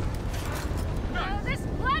 This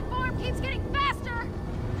platform keeps getting faster!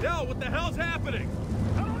 Dell, what the hell's happening?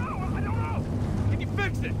 I don't know! Can you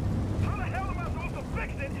fix it? How the hell am I supposed to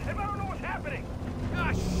fix it if I don't know what's happening?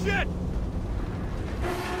 Ah, shit!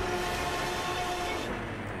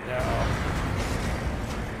 No.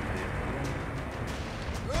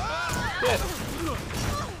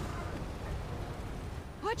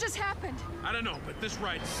 What just happened? I don't know, but this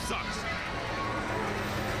ride sucks.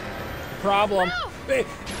 Problem. No! Hey,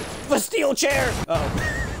 the steel chair! Oh.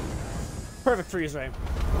 Perfect freeze frame.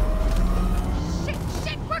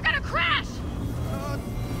 Shit! We're gonna crash!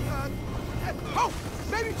 Oh!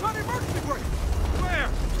 Maybe try the emergency brake! Where?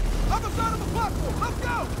 Other side of the platform! Let's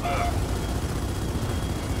go!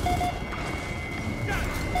 Got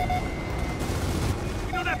it!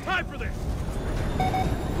 We don't have time for this!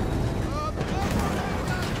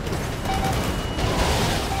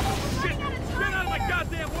 Shit! Get out of my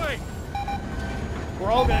goddamn way!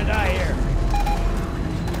 We're all gonna die here.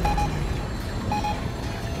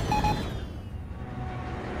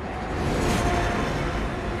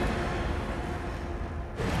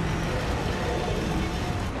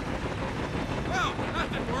 Well, that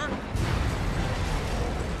didn't work.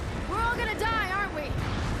 We're all gonna die, aren't we?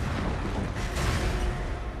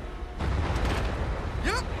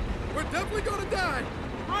 Yep! We're definitely gonna die!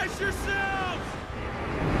 Brace yourselves!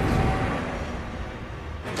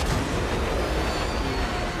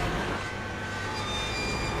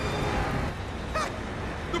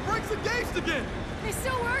 The brake's engaged again! They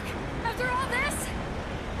still work? After all this?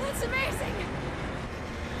 That's amazing!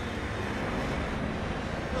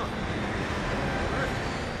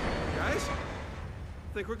 Guys,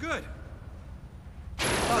 I think we're good.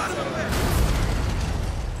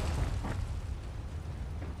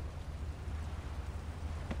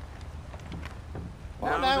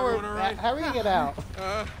 Well, Now, now is we're. everyone all right? How are we gonna get out?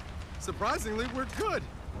 Surprisingly, we're good.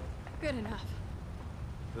 Good enough.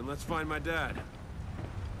 Then let's find my dad.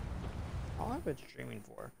 How long have I been streaming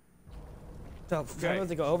for? So, I Okay, have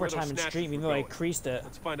to go where those overtime and snatchers stream, were even though I going. increased it.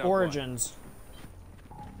 Let's find out why. Origins.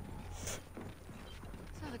 So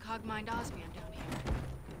the Cogmind Osmium down here.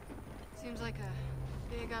 Seems like a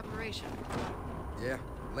big operation. Yeah,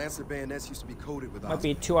 Lancer bayonets used to be coated with Might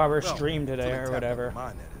be a osmium. 2-hour Well, stream till today they or tapped whatever. into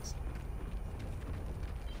mine, that is.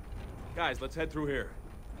 Guys, let's head through here.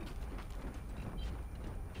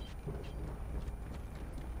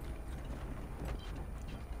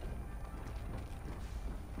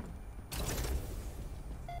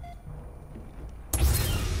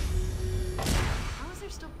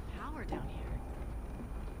 still power down here?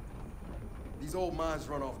 These old mines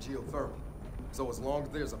run off geothermal. So as long as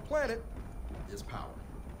there's a planet, there's power.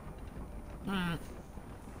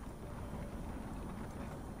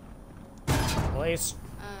 Police.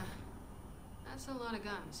 That's a lot of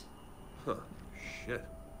guns. Huh. Shit.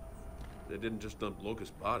 They didn't just dump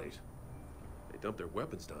Locust bodies. They dumped their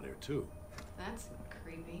weapons down here, too. That's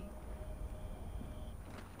creepy.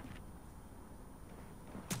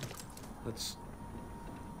 Let's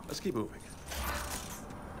keep moving.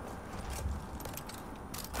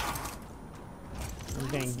 I'm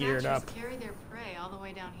Why getting do geared Snatchers up. carry their prey all the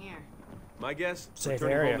way down here? My guess, Safe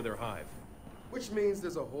returning area. home to their hive. Which means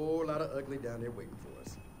there's a whole lot of ugly down there waiting for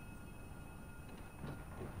us.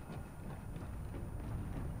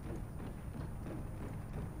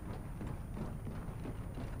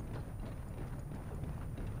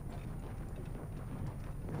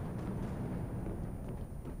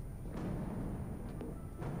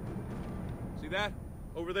 See that?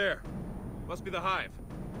 Over there. Must be the hive.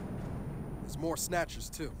 There's more Snatchers,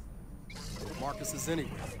 too. Marcus is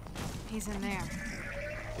anywhere. He's in there.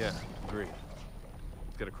 Yeah, agreed.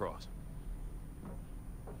 Let's get across.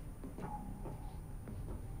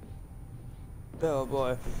 Oh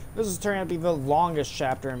boy, this is turning out to be the longest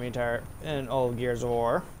chapter in all of Gears of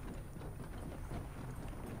War.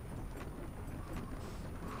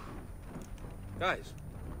 Guys,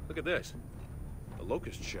 look at this. A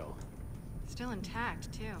locust shell. Still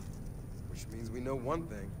intact, too. Which means we know one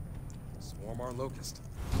thing. Swarm our locust.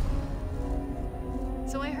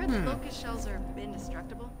 So I heard the locust shells are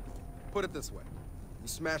indestructible? Put it this way. You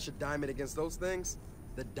smash a diamond against those things,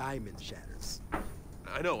 the diamond shatters.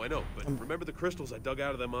 I know, but remember the crystals I dug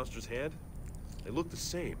out of that monster's hand? They look the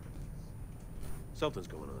same. Something's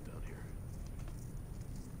going on down here.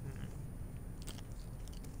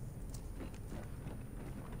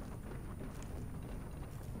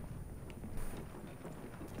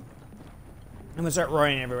 I'm gonna start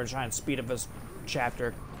writing everyone, trying to speed up this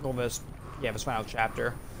chapter. Well, this final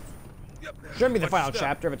chapter. Yep. Shouldn't be the Watch final your step.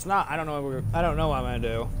 chapter. If it's not, I don't know. I don't know what I'm gonna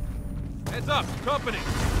do. Heads up, company!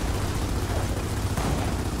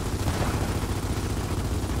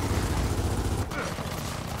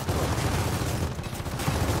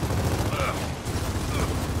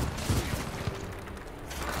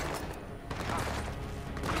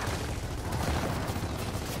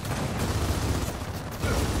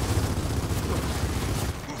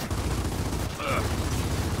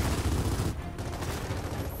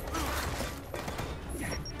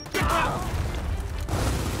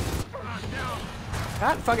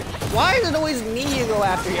 God fucking. Why is it always me you go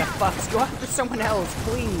after, you fucks? Go after someone else,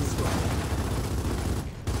 please.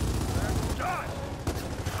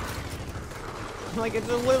 Like, it's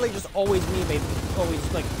literally just always me, they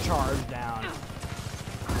always, like, charge down.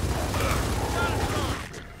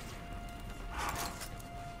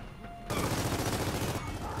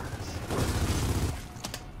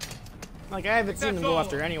 Like, I haven't seen them go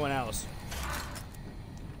after anyone else.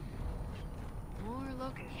 More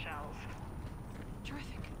locust shells.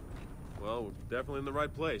 Terrific. Well, we're definitely in the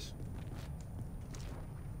right place.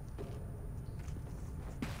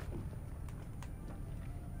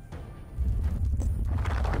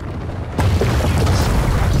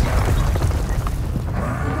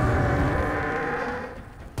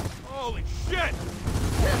 Holy shit!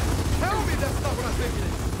 Tell me that's not what I think it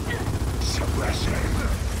is! Suppressing.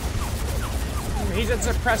 He's at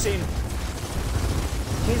suppressing.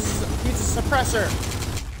 He's a suppressor.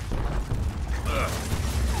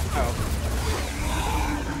 Oh.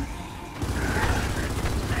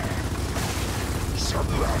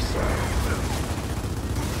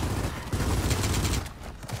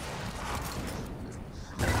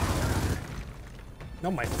 No,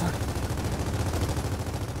 my fuck.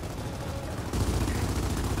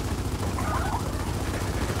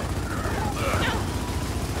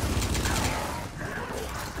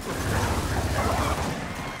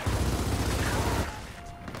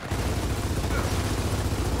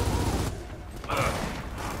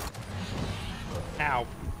 Ow.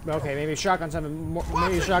 Okay, maybe shotguns have more,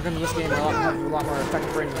 maybe shotguns in this game have a lot more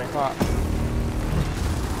effective range than I thought.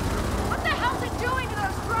 What the hell's it doing to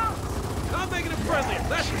those drones? Not making it friendlier,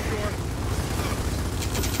 that's for sure.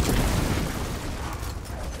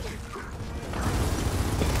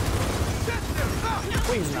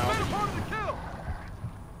 Please no.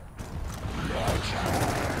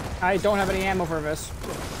 I don't have any ammo for this.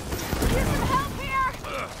 Get some help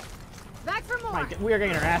here! Back for more! We are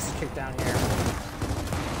getting our asses kicked down here.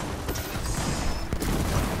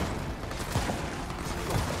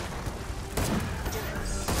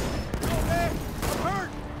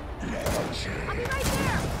 I'll be right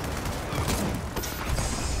there!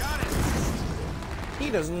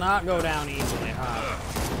 does not go down easily, huh?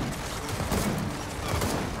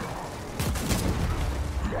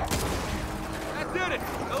 That did it!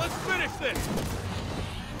 Now let's finish this!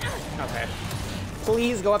 Okay.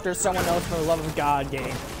 Please go after someone else for the love of God,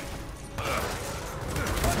 game.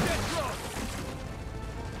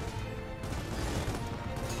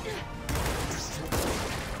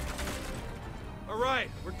 Alright,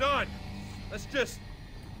 we're done. Let's just...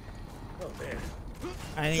 Oh, man.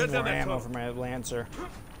 I need Shut more down that ammo tunnel. for my Lancer.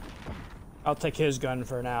 I'll take his gun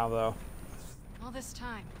for now, though. All this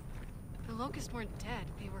time, the Locusts weren't dead.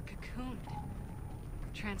 They were cocooned.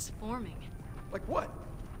 Transforming. Like what?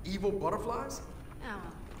 Evil butterflies? Oh,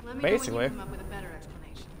 let me Basically. go and come up with a better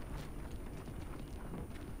explanation.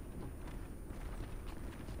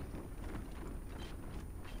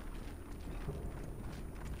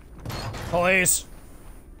 Police!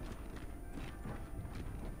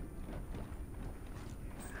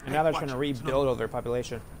 And now they're trying to rebuild all their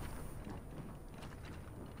population.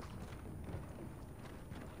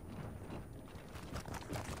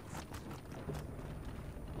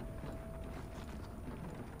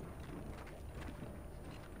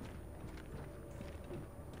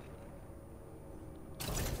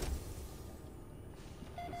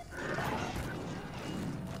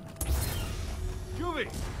 Juvie!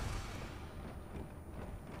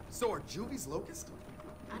 So are Juvie's locusts?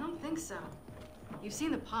 I don't think so. You've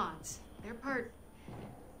seen the pods. They're part...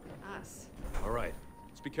 us. Alright,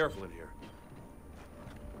 let's be careful in here.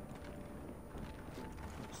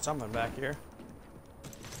 Something back here.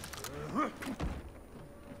 Oh,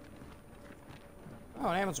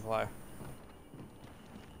 an ammo supply.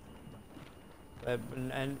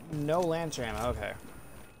 And no Lancer ammo, okay.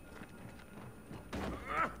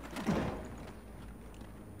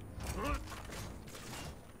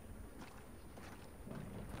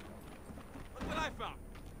 Look what I found!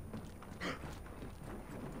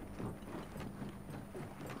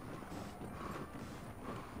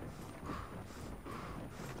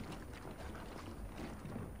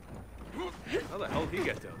 How the hell did he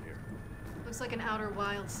get down here? Looks like an outer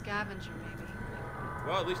wild scavenger, maybe.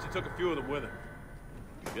 Well, at least he took a few of them with him.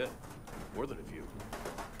 Good. More than a few.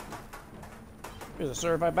 He's a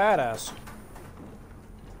certified badass.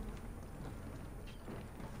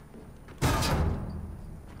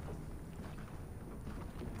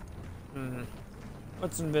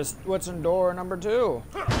 What's in door number 2?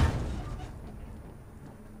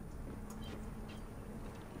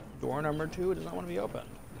 Door number 2 does not want to be opened.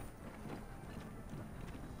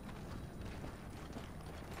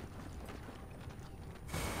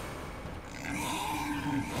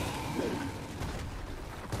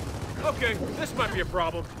 Okay, this might be a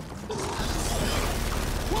problem.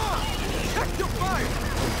 Whoa! Check your fire!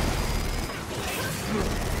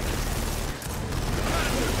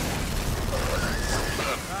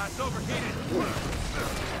 It's overheated.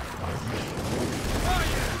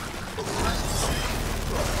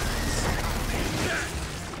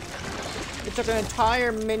 It took an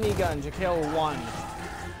entire minigun to kill one.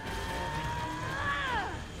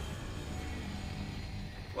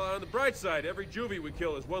 Well, on the bright side, every juvie we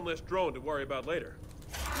kill is one less drone to worry about later.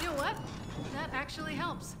 You know what? That actually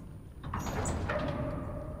helps.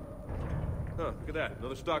 Huh, look at that.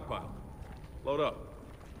 Another stockpile. Load up.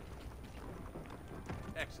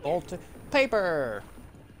 Excellent. Paper!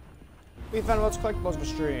 We found what's collectibles of a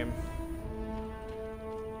stream.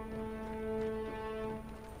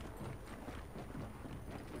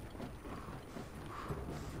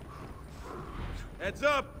 Heads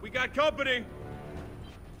up! We got company!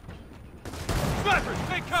 Snipers!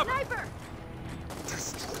 Take cover! Sniper!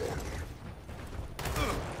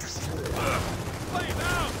 Flame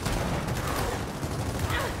out!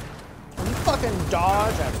 Can you fucking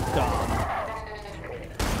dodge? That's dumb.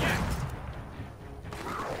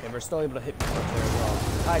 Okay, we're still able to hit people there as well.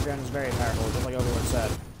 High ground is very powerful, just like everyone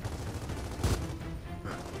said.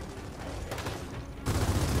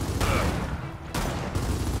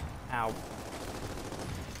 Ow.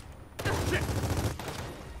 Shit!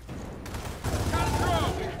 Gotta throw!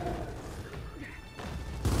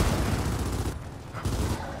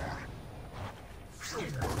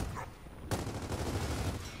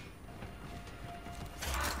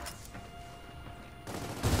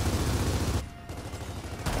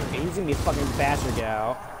 Okay, he's gonna be a fucking bastard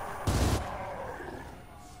gal.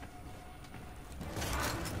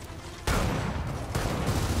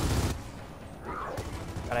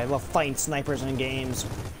 God, I love fighting snipers in games.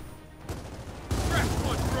 Crack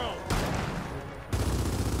one drone!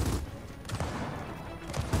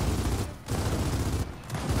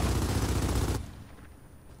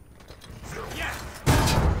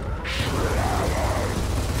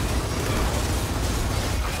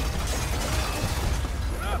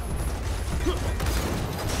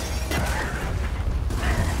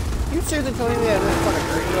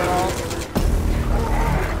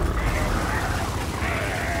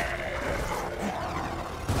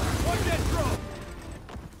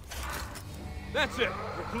 That's it.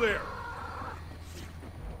 We're clear.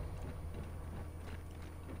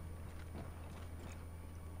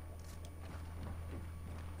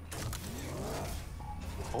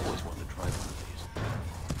 Always wanted to try one of these.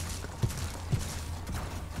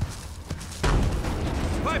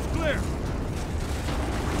 Pipe's clear.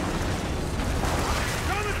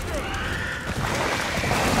 Coming through.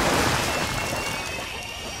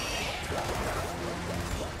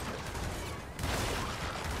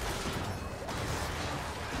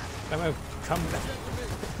 I'm gonna come back.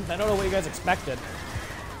 I don't know what you guys expected.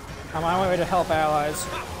 I'm on my way to help allies.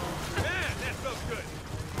 Man, that felt good.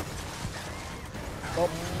 Oh,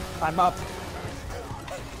 I'm up.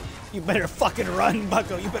 You better fucking run,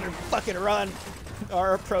 Bucko. You better fucking run.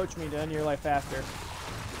 Or approach me to end your life faster.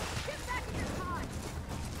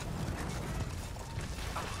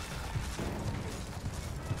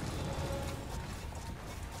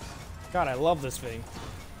 God, I love this thing.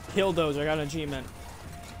 Killdozer, I got an achievement.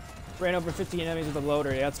 Ran over 15 enemies with a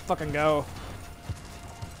loader. Yeah, let's fucking go.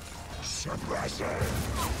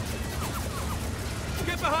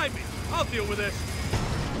 Get behind me. I'll deal with this.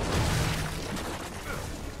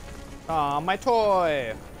 Aw, my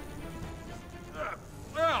toy.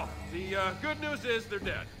 Well, the good news is they're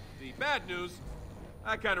dead. The bad news,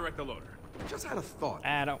 I kind of wrecked the loader. Just had a thought.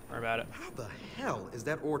 Ah, don't worry about it. How the hell is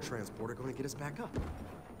that ore transporter going to get us back up?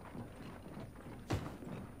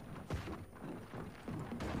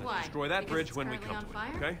 Why? Destroy that Because bridge it's when we currently come on to it,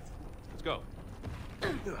 fire? okay? Let's go.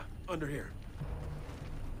 Under here.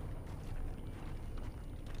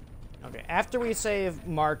 Okay, after we save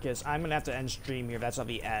Marcus, I'm gonna have to end stream here. That's not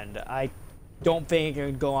the end. I don't think it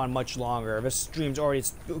can go on much longer. This stream's already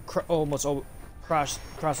almost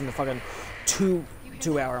crossing the fucking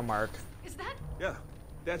two-hour mark. Is that? Yeah,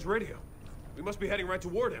 Dad's radio. We must be heading right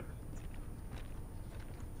toward him.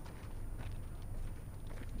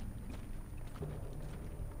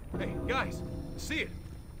 Hey, guys, see it?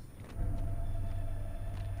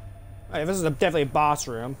 Alright, this is definitely a boss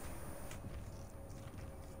room.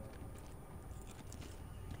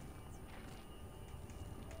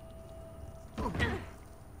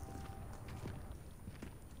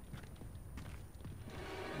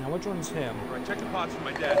 Now, which one's him? All right, check the pods for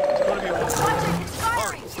my dad. It's gonna be a while. Project is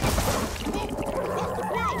firing!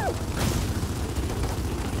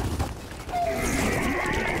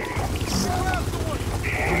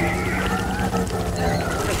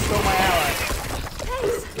 Let's go, my ally.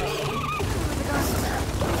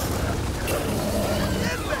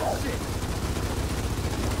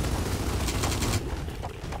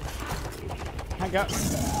 I got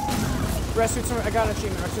rescue some. I got an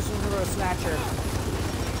achievement. Rescue some from a snatcher.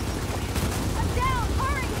 I'm down!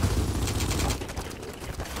 Hurry!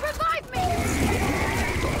 Revive me!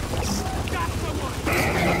 Got someone!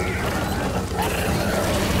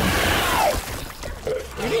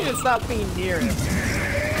 You need to stop being near him.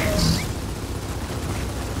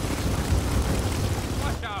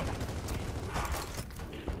 Watch out!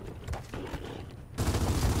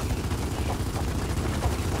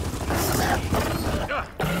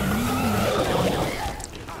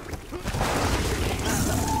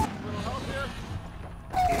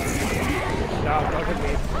 No, don't hit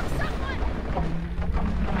me.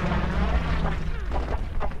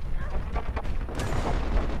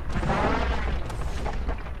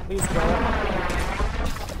 Please kill him.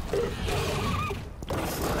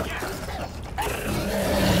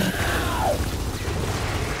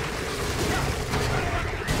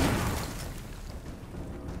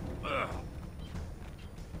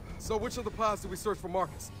 So which of the pods do we search for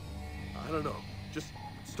Marcus? I don't know. Just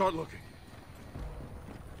start looking.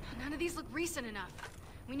 None of these look recent enough.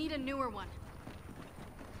 We need a newer one.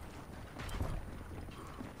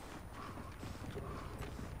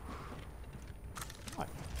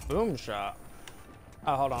 Boom shot.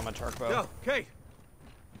 Oh, hold on, my turbo. Yo, Kate!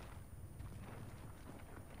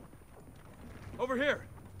 Over here!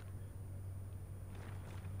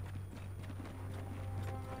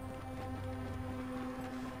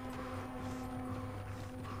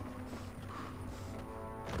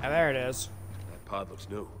 Ah, there it is. That pod looks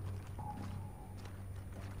new.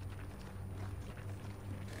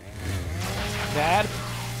 Dad?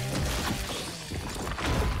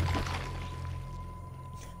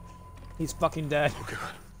 He's fucking dead. Oh, God.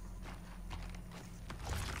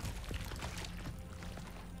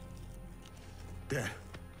 Dad.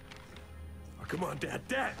 Oh, come on, Dad.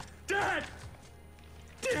 Dad! Dad!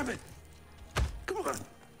 Damn it! Come on!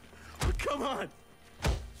 Oh, come on!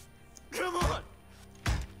 Come on!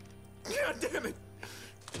 God damn it!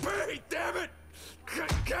 Wait, damn it!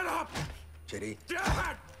 Get up! JD,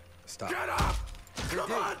 Dad! stop. Get up!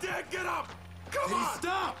 Come on, Dad, get up! Come on! JD,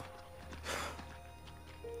 stop!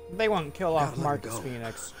 They won't kill off Gotta let him Marcus go.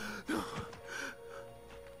 Phoenix.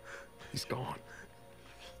 He's gone.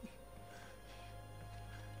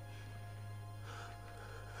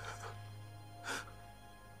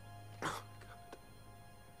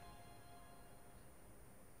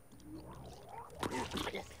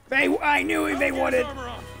 I knew they wanted.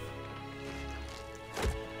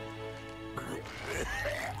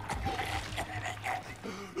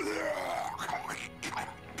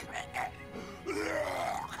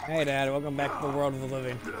 Hey, Dad. Welcome back to the world of the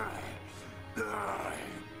living.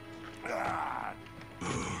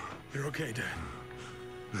 You're okay, Dad.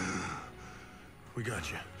 We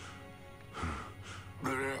got you.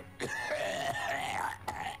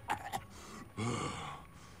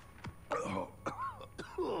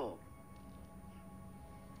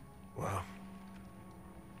 Wow.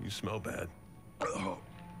 You smell bad.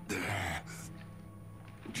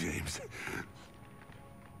 James.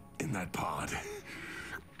 In that pod.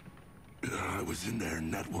 I was in their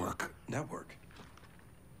network. Network?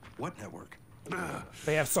 What network?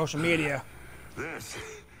 They have social media.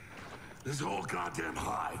 This whole goddamn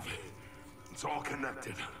hive. It's all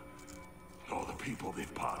connected. All the people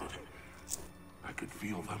they've potted. I could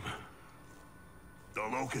feel them. The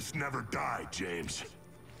Locust never died, James.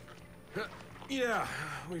 Yeah,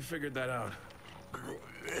 we figured that out.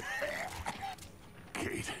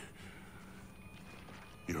 Kate.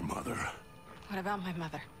 Your mother. What about my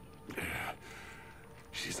mother?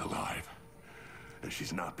 She's alive. And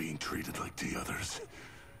she's not being treated like the others.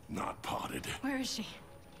 Not potted. Where is she?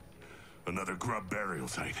 Another grub burial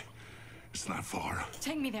site. It's not far.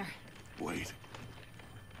 Take me there. Wait.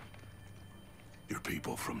 Your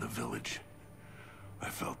people from the village. I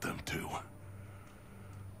felt them too.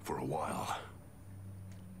 For a while.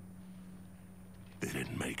 They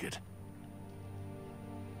didn't make it.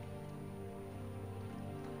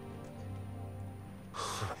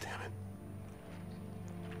 Oh, damn it.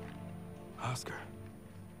 Oscar.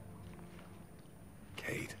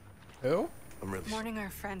 Kate. Who? I'm really... Mourning our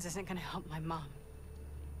friends isn't gonna help my mom.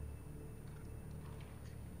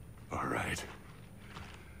 All right.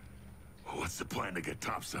 What's the plan to get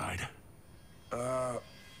topside?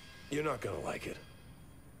 You're not gonna like it.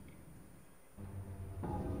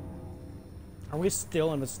 Are we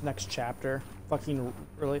still in this next chapter? Fucking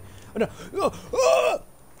really? Oh, no. Oh!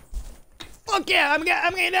 Fuck yeah! I'm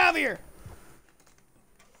getting out of here.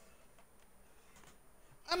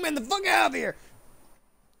 I'm getting the fuck out of here.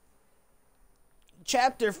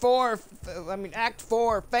 Chapter 4. Act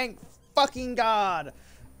 4. Thank fucking God.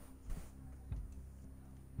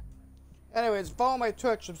 Anyways, follow my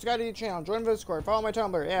Twitch, subscribe to the channel, join the Discord, follow my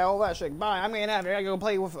Tumblr, yeah, all that shit. Bye. I'm getting out of here. I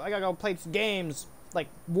gotta go play some games like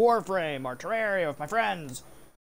Warframe or Terraria with my friends.